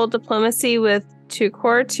I roll diplomacy with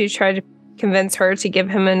Tukor to try to convince her to give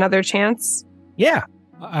him another chance? Yeah.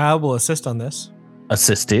 I will assist on this.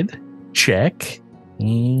 Assisted. Check.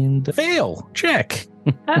 And fail. Check.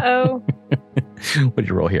 Uh-oh. What'd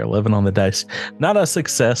you roll here? 11 on the dice. Not a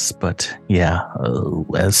success, but yeah.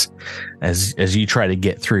 As you try to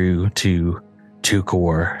get through to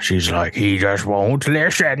Tukor, she's like, he just won't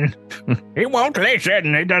listen. He won't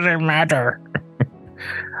listen. It doesn't matter.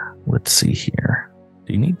 Let's see here.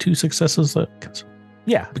 Do you need 2 successes?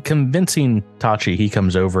 Yeah, convincing Tachi, he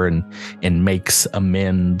comes over and makes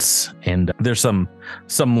amends, and there's some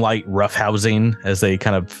light roughhousing as they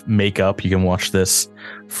kind of make up. You can watch this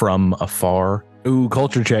from afar. Ooh,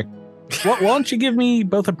 culture check. Why don't you give me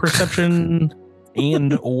both a perception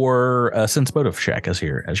and or a sense motive check as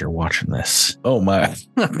you're watching this? Oh my!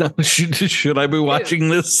 Should I be watching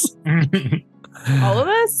this? All of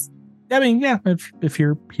us? I mean, yeah. If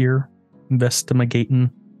you're here investigating.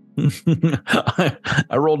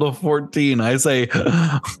 I rolled a 14. I say,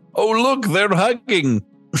 oh, look, they're hugging.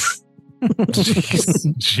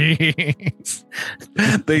 Jeez.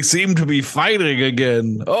 They seem to be fighting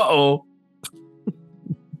again. Uh-oh.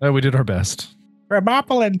 We did our best.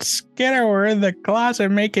 Rebopple and Skinner were in the closet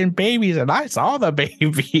making babies, and I saw the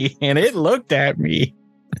baby, and it looked at me.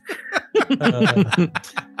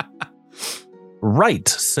 Right.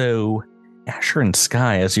 So Asher and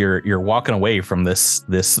Sky, as you're walking away from this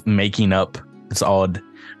making up, this odd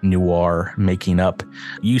noir making up,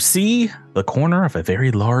 you see the corner of a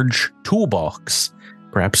very large toolbox,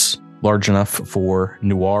 perhaps large enough for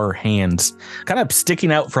noir hands, kind of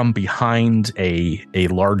sticking out from behind a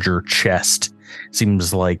larger chest.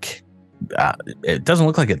 Seems like it doesn't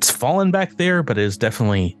look like it's fallen back there, but it is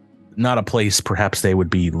definitely not a place perhaps they would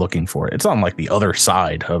be looking for. It's on like the other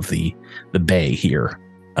side of the bay here.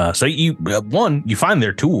 So you find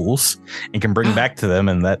their tools and can bring back to them,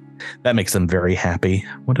 and that makes them very happy.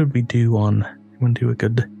 What did we do on? You want to do a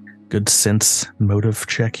good sense motive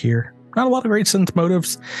check here? Not a lot of great sense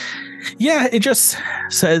motives. Yeah, it just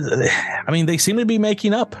says. I mean, they seem to be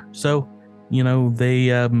making up. So they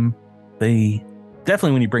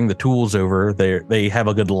definitely, when you bring the tools over, they have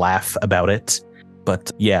a good laugh about it.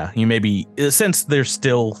 But yeah, you maybe since there's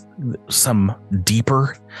still some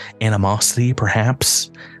deeper animosity,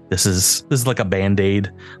 perhaps this is like a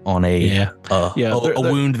Band-Aid on a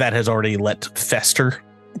wound that has already let fester.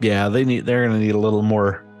 Yeah, they're gonna need a little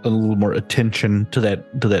more attention to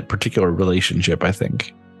that particular relationship. I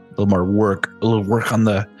think a little work on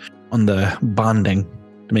the bonding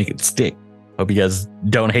to make it stick. Hope you guys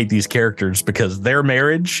don't hate these characters, because their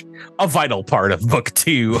marriage, a vital part of book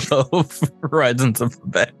 2 of Horizons of the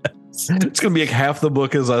Past. It's going to be like half the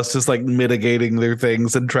book is us just like mitigating their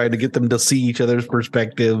things and trying to get them to see each other's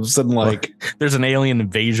perspectives. And like, there's an alien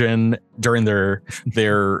invasion during their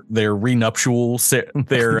renuptial,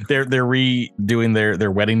 they're redoing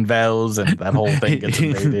their wedding vows, and that whole thing gets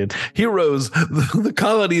invaded. Heroes, the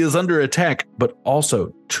colony is under attack, but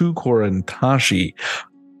also Tukor and Tashi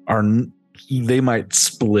they might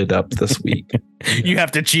split up this week. You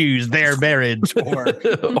have to choose their marriage or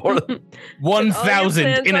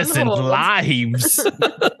 1,000 innocent lives.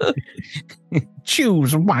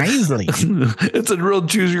 Choose wisely. It's a real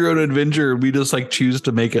choose your own adventure. We just like choose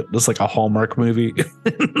to make it just like a Hallmark movie.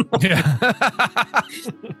 Yeah.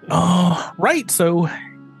 Oh, right. So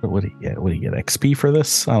what do you get? What do you get? XP for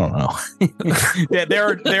this? I don't know. Yeah, there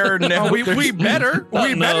are no. We better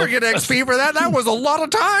get XP for that. That was a lot of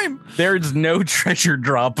time. There's no treasure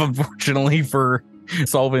drop, unfortunately, for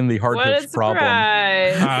solving the hard pitch problem.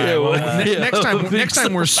 Next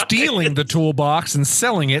time we're stealing the toolbox and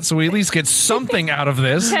selling it, so we at least get something out of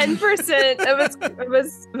this. 10% of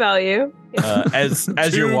its value. As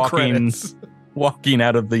you're walking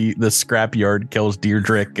out of the scrapyard, Kel's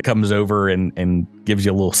Deirdrick comes over and gives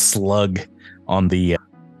you a little slug on the,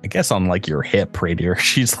 I guess on like your hip right here.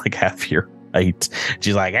 She's like half your height.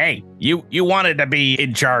 She's like, hey, you wanted to be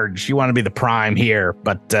in charge. You want to be the prime here,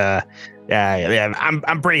 but yeah,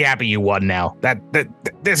 I'm pretty happy you won now. That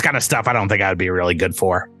this kind of stuff I don't think I'd be really good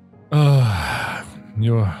for.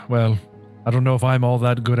 Well, I don't know if I'm all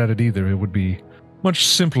that good at it either. It would be much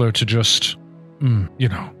simpler to just,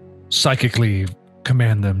 psychically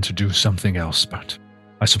command them to do something else, but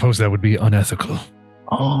I suppose that would be unethical.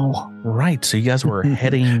 Oh, right. So you guys were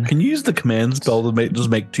heading. Can you use the command spell to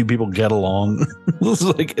make two people get along?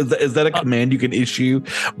 Is that a command you can issue?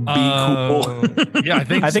 Be cool. Yeah,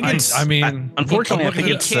 I think it's. Unfortunately, I think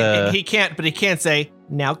it's. He can't say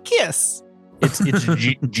now kiss. It's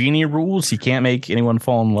genie rules. You can't make anyone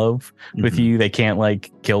fall in love with you. They can't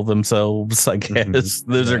like kill themselves. I guess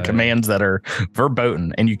those are commands that are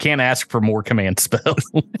verboten, and you can't ask for more command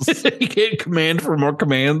spells. You can't command for more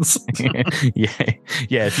commands. Yeah.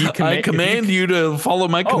 If you command you to follow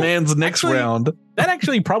my commands next round. That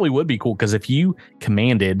actually probably would be cool, because if you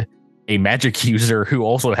commanded a magic user who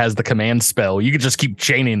also has the command spell, you could just keep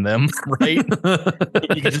chaining them, right?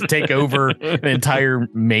 You could just take over an entire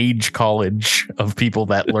mage college of people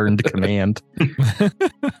that learned command.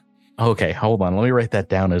 Okay, hold on. Let me write that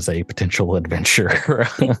down as a potential adventure.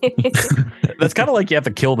 That's kind of like you have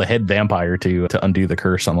to kill the head vampire to undo the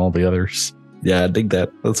curse on all the others. Yeah, I dig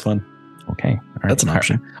that. That's fun. Okay. All right. That's an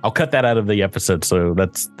option. I'll cut that out of the episode. So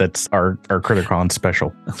that's our CritterCon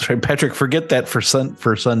special. That's right, Patrick. Forget that for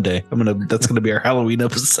Sunday. That's gonna be our Halloween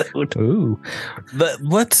episode. Ooh.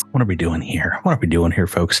 What are we doing here? What are we doing here,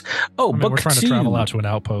 folks? Oh, we're trying to travel out to an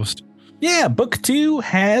outpost. Yeah, book 2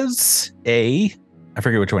 has I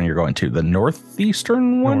forget which one you're going to. The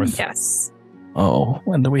northeastern one? Yes. Oh,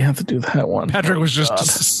 when do we have to do that one? Patrick was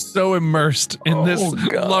just so immersed in this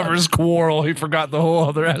lover's quarrel, he forgot the whole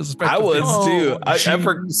other aspect. I was too.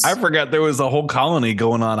 I forgot there was a whole colony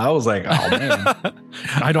going on. I was like, oh man.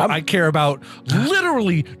 I care about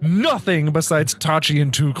literally nothing besides Tachi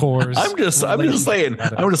and Tukor's. I'm just saying.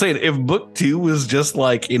 If book 2 was just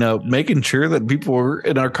like, making sure that people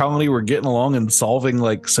in our colony were getting along and solving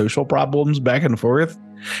like social problems back and forth,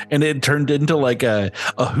 and it turned into like a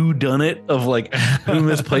whodunit of like who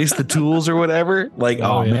misplaced the tools or whatever. Like,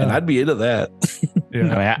 man, I'd be into that.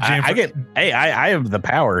 Yeah, I have the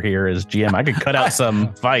power here as GM. I could cut out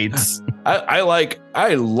some fights. I like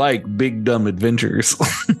big dumb adventures.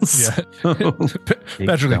 Yeah,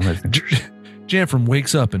 Patrick, Jamfram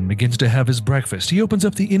wakes up and begins to have his breakfast. He opens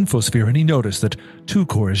up the infosphere and he noticed that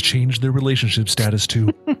Tukor has changed their relationship status to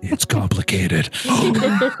it's complicated.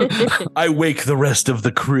 I wake the rest of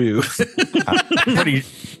the crew.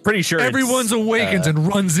 Pretty sure everyone's awakens and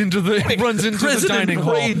runs into the dining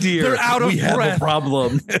hall. They're out of we breath. have a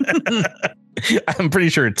problem. I'm pretty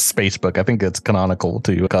sure it's Spacebook. I think it's canonical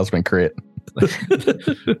to Cosmic Crit.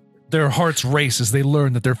 Their hearts race as they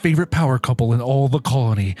learn that their favorite power couple in all the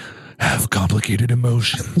colony have complicated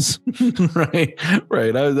emotions. right.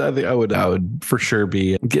 I think I would for sure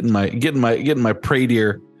be getting my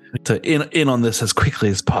Pradier to in on this as quickly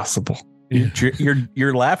as possible.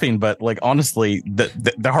 You're laughing, but like honestly,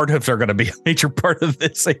 the hard hooves are going to be a major part of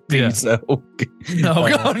this AP. Yeah. So no.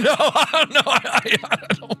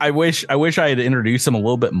 I wish I had introduced them a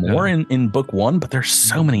little bit more in book one, but there's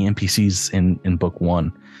so many NPCs in book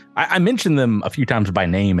one. I mentioned them a few times by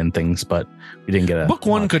name and things, but we didn't get a book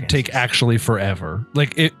one could take actually forever.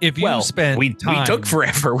 Like if you spent we took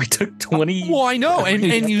forever. We took 20. Well, I know,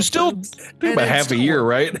 and you still about half a year,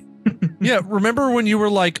 right? Yeah, remember when you were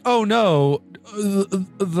like, oh no,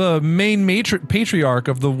 the main patriarch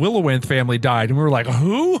of the Willowanth family died, and we were like,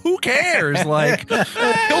 who cares? Like, kill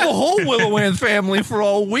the whole Willowanth family for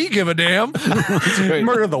all we give a damn.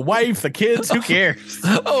 Murder the wife, the kids, who cares?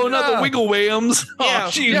 Oh, not the Wigglewhams.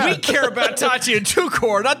 Yeah, we care about Tati and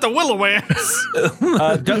Tukor, not the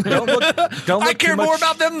Willowants. Don't look I care more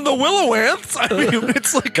about them than the Willowants. I mean,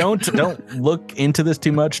 it's like don't look into this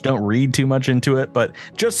too much. Don't read too much into it. But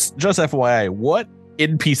just FYI, what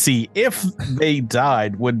NPC, if they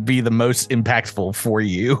died, would be the most impactful for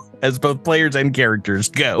you as both players and characters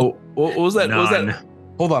go? What was that? None. What was that?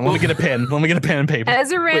 Hold on, let me get a pen. Let me get a pen and paper.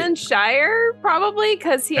 Ezran Shire, probably,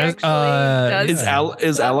 because he actually does.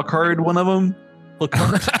 Is Alucard one of them?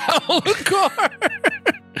 Alucard.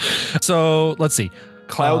 So let's see.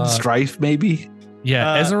 Cloud Strife, maybe.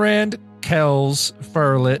 Yeah, Ezerand, Kells,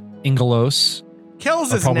 Furlet, Ingelos.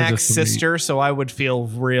 Kells is Nax's sister, so I would feel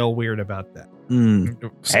real weird about that.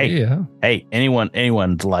 Hey,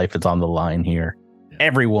 anyone's life is on the line here.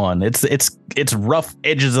 Everyone, it's rough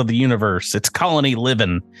edges of the universe. It's colony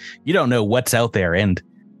living. You don't know what's out there, and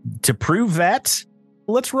to prove that,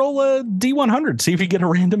 let's roll a D100. See if you get a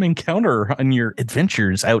random encounter on your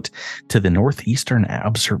adventures out to the northeastern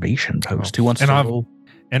observation post. Who wants to roll?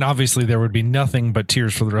 And obviously, there would be nothing but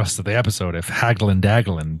tears for the rest of the episode if Haglin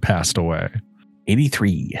Daglin passed away.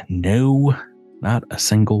 83. No, not a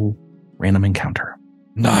single random encounter.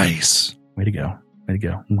 Nice. Way to go.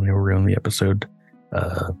 We were on the episode.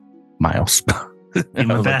 Miles.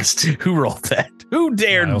 My best. Who rolled that? Who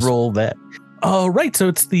dared roll that? Oh, right. So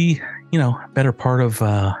it's the, better part of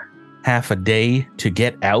half a day to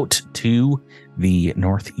get out to the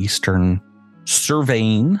northeastern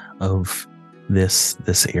surveying of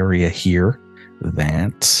this area here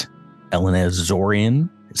that Elenez Zorian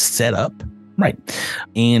set up. Right.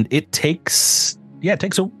 And it takes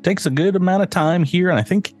a good amount of time here. And I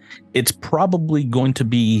think it's probably going to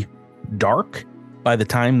be dark by the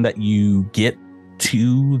time that you get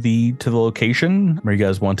to the location where you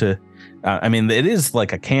guys want to. It is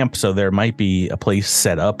like a camp, so there might be a place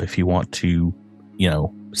set up if you want to,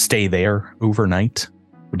 stay there overnight.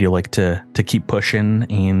 Would you like to keep pushing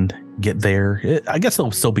and get there? I guess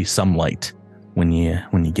there'll still be some light when you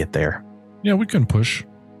get there. Yeah, we can push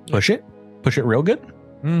it real good.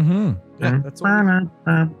 Mm-hmm. Yeah, that's what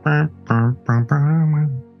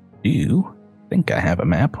Do you think I have a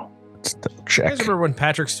map? Let's check. You guys remember when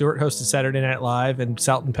Patrick Stewart hosted Saturday Night Live and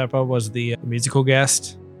Salt and Pepper was the musical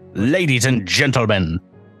guest? Ladies and gentlemen,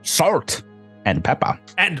 Salt and Pepper.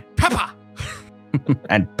 And Pepper.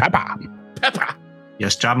 And Pepper. Pepper.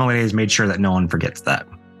 Yes, John Mulaney has made sure that no one forgets that.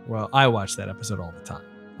 Well, I watch that episode all the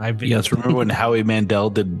time. Yes, remember when Howie Mandel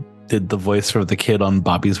did the voice for the kid on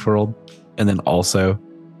Bobby's World, and then also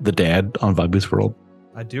the dad on Bobby's World?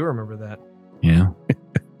 I do remember that. Yeah.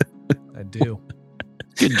 I do.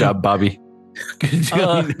 Good job, Bobby. Good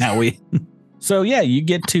job, Howie. So yeah, you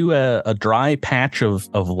get to a dry patch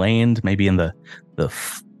of land, maybe in the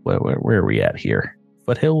where are we at here?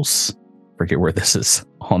 Foothills? Forget where this is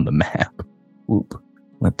on the map. Oop.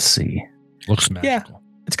 Let's see. Looks magical. Yeah,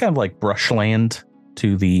 it's kind of like brushland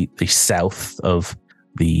to the south of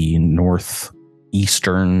the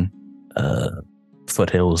northeastern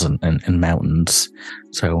foothills and mountains.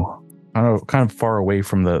 So kind of far away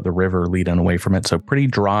from the river leading away from it. So pretty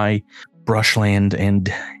dry brushland.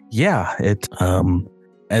 And yeah, it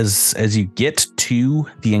as you get to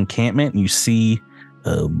the encampment, you see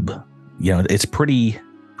it's pretty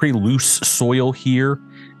loose soil here.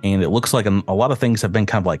 And it looks like a lot of things have been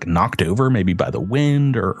kind of like knocked over, maybe by the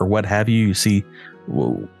wind or what have you. You see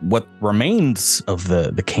what remains of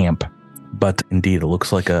the camp. But indeed, it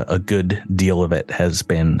looks like a good deal of it has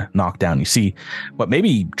been knocked down. You see what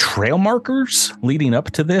maybe trail markers leading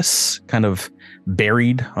up to this, kind of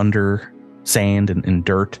buried under sand and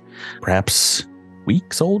dirt, perhaps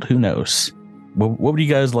weeks old. Who knows? What would you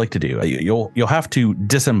guys like to do? You'll have to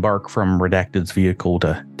disembark from Redacted's vehicle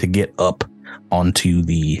to get up onto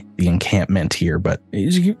the encampment here. But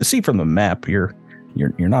as you can see from the map, you're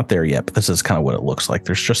not there yet. But this is kind of what it looks like.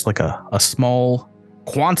 There's just like a small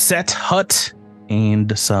Quonset hut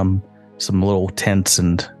and some little tents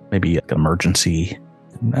and maybe like an emergency.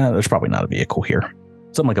 There's probably not a vehicle here.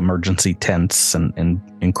 Some like emergency tents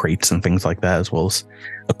and crates and things like that, as well as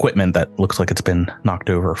equipment that looks like it's been knocked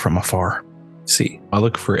over from afar. See, I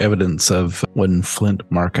look for evidence of one Flint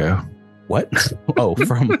Marco. What? Oh,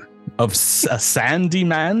 of a Sandy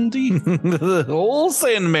Mandy? The whole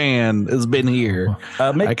Sandman has been here.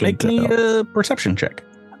 Make me a perception check.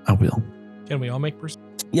 I will. Can we all make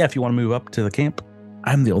perception? Yeah, if you want to move up to the camp.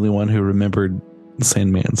 I'm the only one who remembered the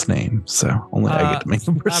Sandman's name, so only I get to make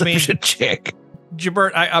a perception check.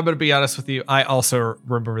 Jabert, I'm going to be honest with you. I also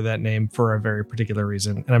remember that name for a very particular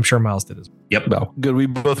reason, and I'm sure Miles did as well. Yep. Well, good. We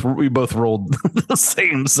both rolled the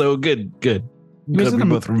same, so good. Good. We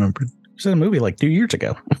both remembered. He was in a movie like 2 years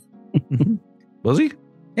ago. Was he?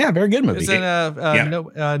 Yeah, very good movie. Is it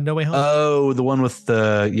No Way Home? Oh, the one with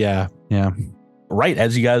the yeah. Right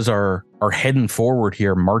as you guys are heading forward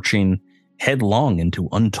here, marching headlong into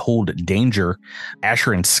untold danger,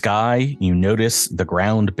 Asher and Sky, you notice the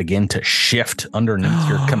ground begin to shift underneath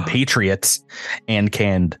your compatriots and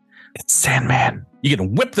it's Sandman. You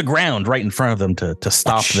can whip the ground right in front of them to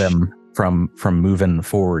stop them from moving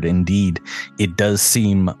forward. Indeed, it does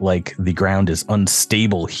seem like the ground is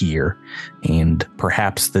unstable here, and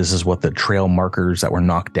perhaps this is what the trail markers that were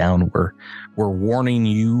knocked down were warning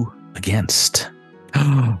you against.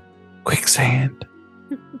 Quicksand.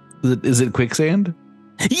 Is it quicksand?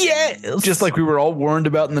 Yes. Just like we were all warned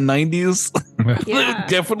about in the 90s. Yeah. It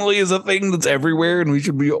definitely is a thing that's everywhere, and we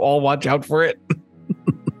should all watch out for it.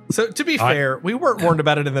 So to be fair, we weren't warned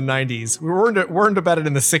about it in the 90s. We weren't warned about it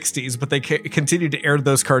in the 60s, but they continued to air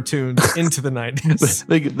those cartoons into the 90s.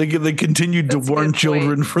 They continued to warn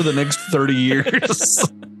children for the next 30 years.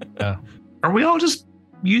 Yeah. Are we all just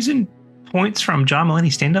using points from John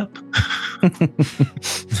Mulaney's stand-up?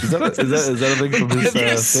 Is that a thing from his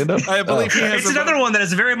yes. stand-up? I believe he has it's another one that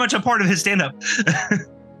is very much a part of his stand-up.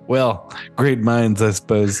 Well, great minds, I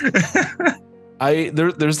suppose.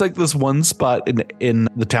 There's like this one spot in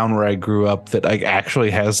the town where I grew up that like actually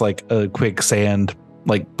has like a quicksand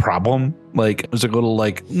like problem. Like there's a little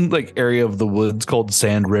like area of the woods called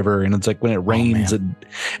Sand River, and it's like when it rains,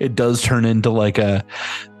 it does turn into like a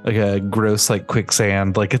gross like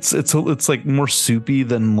quicksand. Like it's like more soupy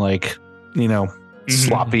than like, you know,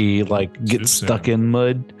 sloppy like get stuck in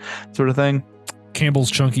mud sort of thing. Campbell's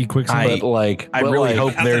chunky quicksand. I really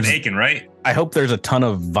hope there's bacon, right? I hope there's a ton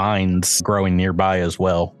of vines growing nearby as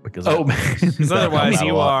well, because otherwise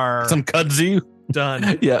you are some kudzu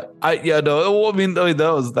done. Yeah. Well, I mean,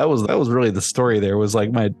 that was really the story. There was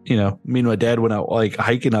like me and my dad went out like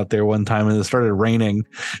hiking out there one time, and it started raining.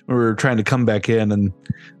 We were trying to come back in, and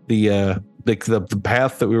the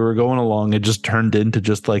path that we were going along, it just turned into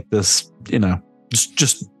just like this, you know,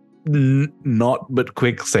 just not but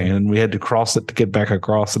quicksand, and we had to cross it to get back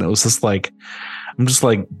across, and it was just like I'm just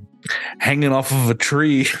like hanging off of a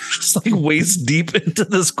tree, just like waist deep into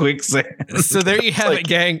this quicksand. So there you have it,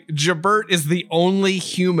 gang. Jabert is the only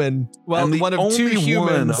human, well, one of two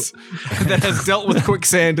humans that has dealt with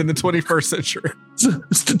quicksand in the 21st century. So,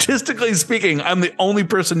 statistically speaking, I'm the only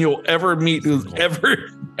person you'll ever meet who's ever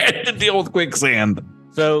had to deal with quicksand.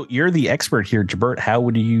 So you're the expert here, Jabert. How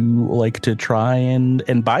would you like to try and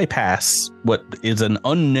bypass what is an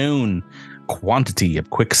unknown quantity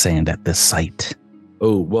of quicksand at this site?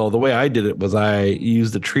 Oh, well, the way I did it was I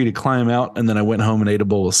used a tree to climb out, and then I went home and ate a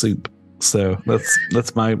bowl of soup. So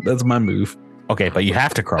that's my move. Okay, but you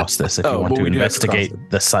have to cross this if you want to investigate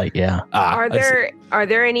the site. Yeah. Are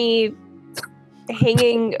there any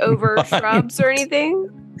hanging over shrubs or anything?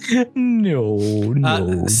 No.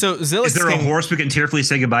 So Zilix, is there a horse we can tearfully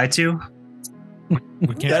say goodbye to? We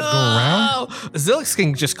can't go around. Zilix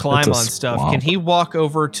can just climb on stuff. swamp. Can he walk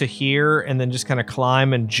over to here and then just kind of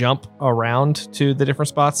climb and jump around to the different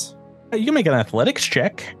spots? You can make an athletics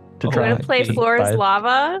check to You try want to play floor is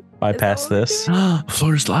lava? bypass this.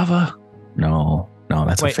 Floor is lava. No,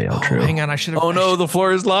 that's a fail. True. Hang on, I should have. Oh no, the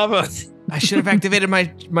floor is lava. I should have activated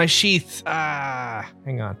my sheath.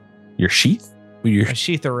 Hang on. Your sheath? My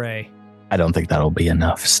sheath array. I don't think that'll be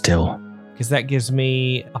enough still. Because that gives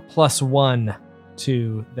me a +1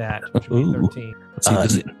 to that, which would be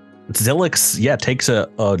 13. Zilix, takes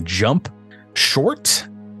a jump short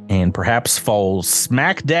and perhaps falls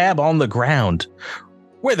smack dab on the ground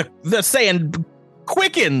where the sand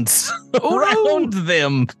quickens around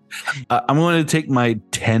them. I'm going to take my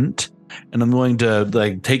tent and I'm going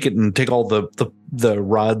to take it and take all the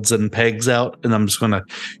rods and pegs out, and I'm just going to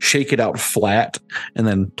shake it out flat and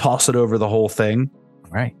then toss it over the whole thing.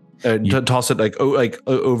 All right. Toss it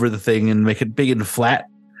over the thing and make it big and flat.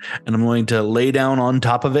 And I'm going to lay down on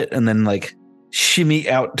top of it and then shimmy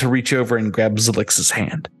out to reach over and grab Zilix's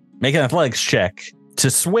hand. Make an athletics check to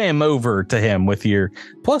swim over to him with your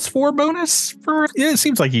 +4 bonus for. Yeah, it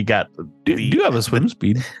seems like you got. Do you have a swim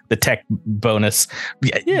speed? The tech bonus.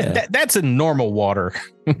 Yeah. That's in normal water.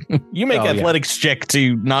 You make an athletics check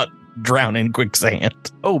to not drown in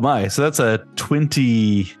quicksand. Oh my! So that's a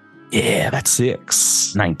 20. Yeah, that's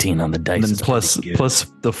 6. 19 on the dice. And then plus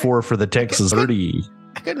the 4 for the tech is 30.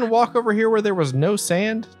 I couldn't walk over here where there was no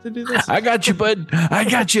sand to do this. I got you, bud. I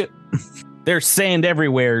got you. There's sand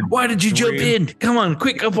everywhere. Why did you jump in? Come on,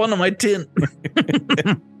 quick, up onto my tent.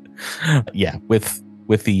 Yeah, with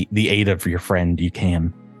the aid of your friend, you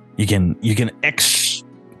can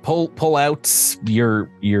pull out your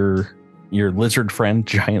lizard friend,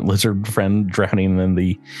 giant lizard friend, drowning in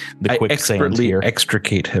the quicksand here.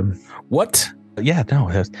 Extricate him. What? Yeah, no.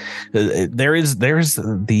 There is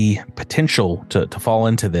the potential to fall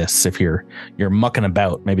into this if you're mucking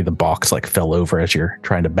about. Maybe the box fell over as you're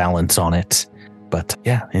trying to balance on it. But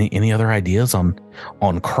yeah, any other ideas on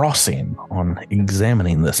crossing, on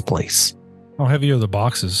examining this place? How heavy are the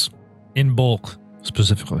boxes in bulk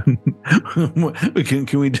specifically?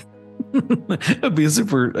 Can we? That'd be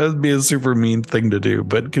a super mean thing to do,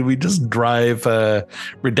 but can we just drive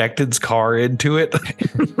Redacted's car into it?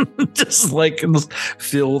 just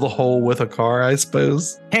fill the hole with a car, I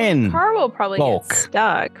suppose. The car will probably get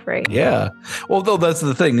stuck, right? Yeah. Well, though that's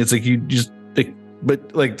the thing. It's you just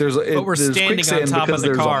but there's we're standing on top of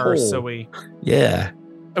the car, so we. Yeah.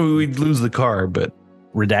 I mean, we'd lose the car, but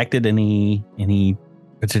Redacted, any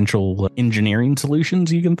potential engineering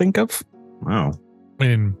solutions you can think of? Wow. I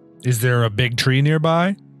mean, is there a big tree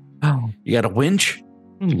nearby? Oh, you got a winch?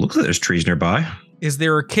 Looks like there's trees nearby. Is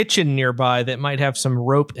there a kitchen nearby that might have some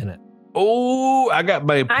rope in it? Oh, I got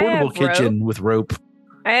my portable kitchen with rope.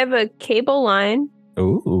 I have a cable line.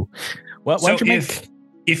 Oh, well, why don't you make?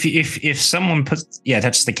 If someone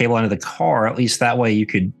touches the cable into the car, at least that way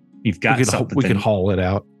you've got something. We could haul it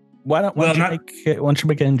out. Why don't you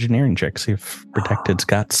make an engineering check? See if Protected's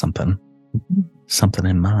got something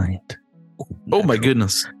in mind. Oh my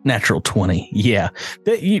goodness! Natural 20. Yeah,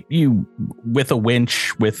 you with a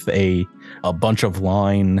winch, with a bunch of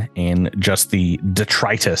line, and just the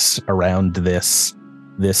detritus around this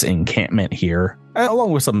encampment here,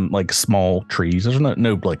 along with some small trees. There's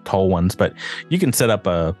no tall ones, but you can set up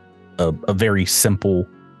a very simple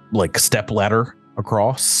step ladder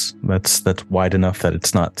across. That's wide enough that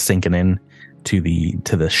it's not sinking in to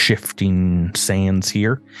the shifting sands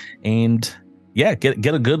here, and get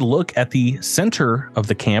a good look at the center of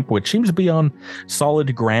the camp, which seems to be on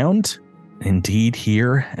solid ground. Indeed,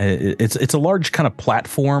 here it's a large kind of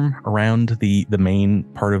platform around the main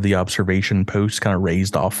part of the observation post, kind of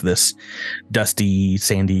raised off this dusty,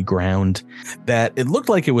 sandy ground that it looked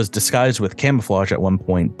like it was disguised with camouflage at one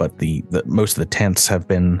point, but the most of the tents have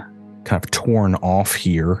been kind of torn off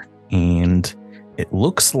here, and it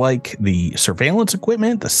looks like the surveillance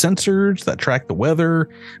equipment, the sensors that track the weather,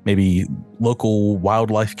 maybe local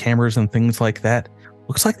wildlife cameras and things like that,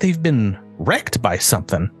 looks like they've been wrecked by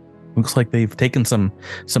something. Looks like they've taken some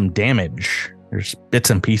damage. There's bits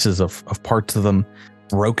and pieces of parts of them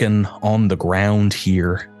broken on the ground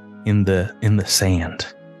here in the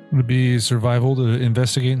sand. Would it be survival to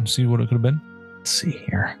investigate and see what it could have been? Let's see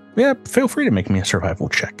here. Yeah, feel free to make me a survival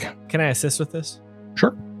check. Can I assist with this?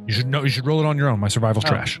 Sure. You should roll it on your own. My survival's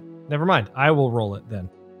trash. Never mind. I will roll it then.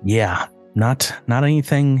 Yeah, not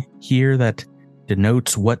anything here that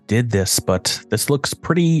denotes what did this, but this looks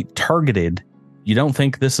pretty targeted. You don't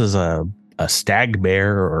think this is a stag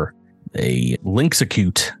bear or a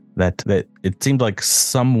lynxacute? That it seemed like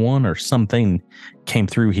someone or something came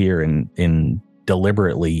through here and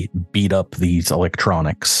deliberately beat up these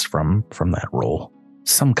electronics from that roll.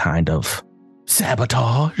 Some kind of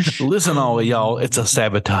sabotage. Listen, all of y'all, it's a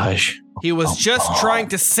sabotage. He was just trying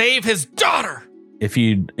to save his daughter. If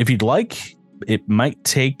you'd like, it might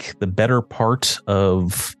take the better part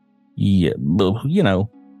of,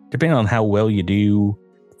 depending on how well you do,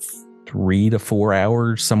 3 to 4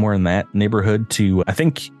 hours, somewhere in that neighborhood, to, I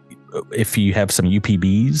think if you have some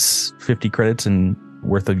UPBs, 50 credits and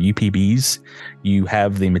worth of UPBs, you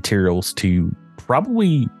have the materials to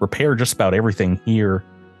probably repair just about everything here,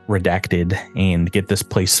 redacted, and get this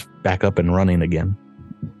place back up and running again.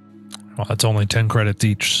 Well, that's only 10 credits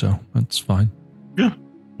each, so that's fine. Yeah.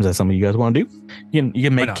 Is that something you guys want to do? You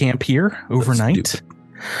can make camp here overnight.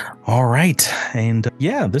 All right. And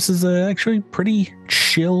this is actually pretty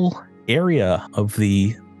chill area of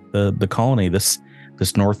the colony, this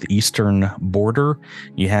northeastern border.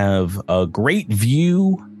 You have a great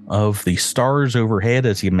view of the stars overhead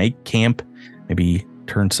as you make camp. Maybe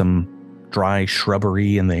turn some dry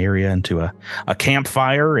shrubbery in the area into a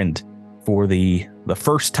campfire. And for the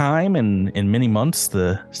first time in many months,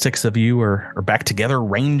 the 6 of you are back together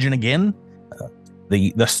ranging again.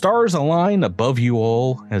 The stars align above you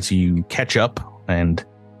all as you catch up and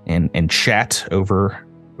chat over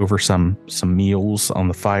some meals on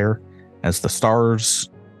the fire. As the stars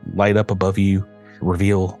light up above you,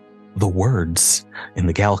 reveal the words in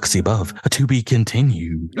the galaxy above, to be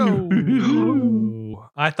continued. Oh.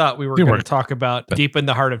 I thought we were going to talk about deep in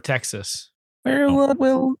the heart of Texas.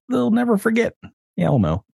 Well, they'll never forget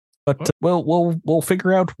Elmo. But we'll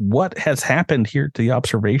figure out what has happened here to the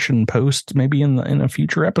observation post maybe in a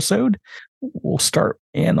future episode. We'll start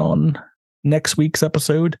in on next week's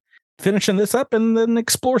episode, finishing this up, and then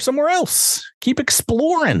explore somewhere else. Keep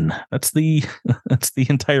exploring. That's the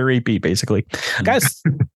entire AP basically. Guys,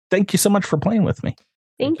 thank you so much for playing with me.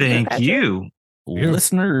 Thank you.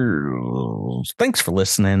 Listeners, thanks for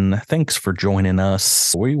listening. Thanks for joining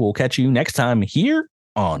us. We will catch you next time here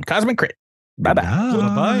on Cosmic Crit. Bye-bye.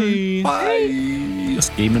 Bye. Bye.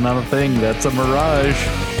 Scheming on a thing. That's a mirage.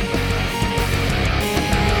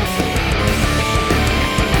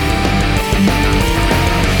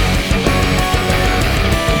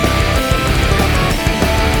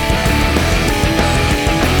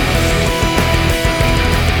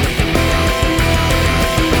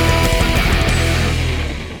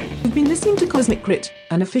 You've been listening to Cosmic Crit,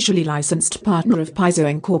 an officially licensed partner of Paizo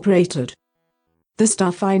Incorporated. The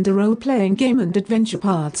Starfinder role-playing game and adventure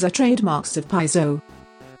paths are trademarks of Paizo.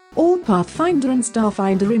 All Pathfinder and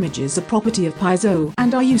Starfinder images are property of Paizo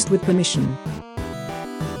and are used with permission.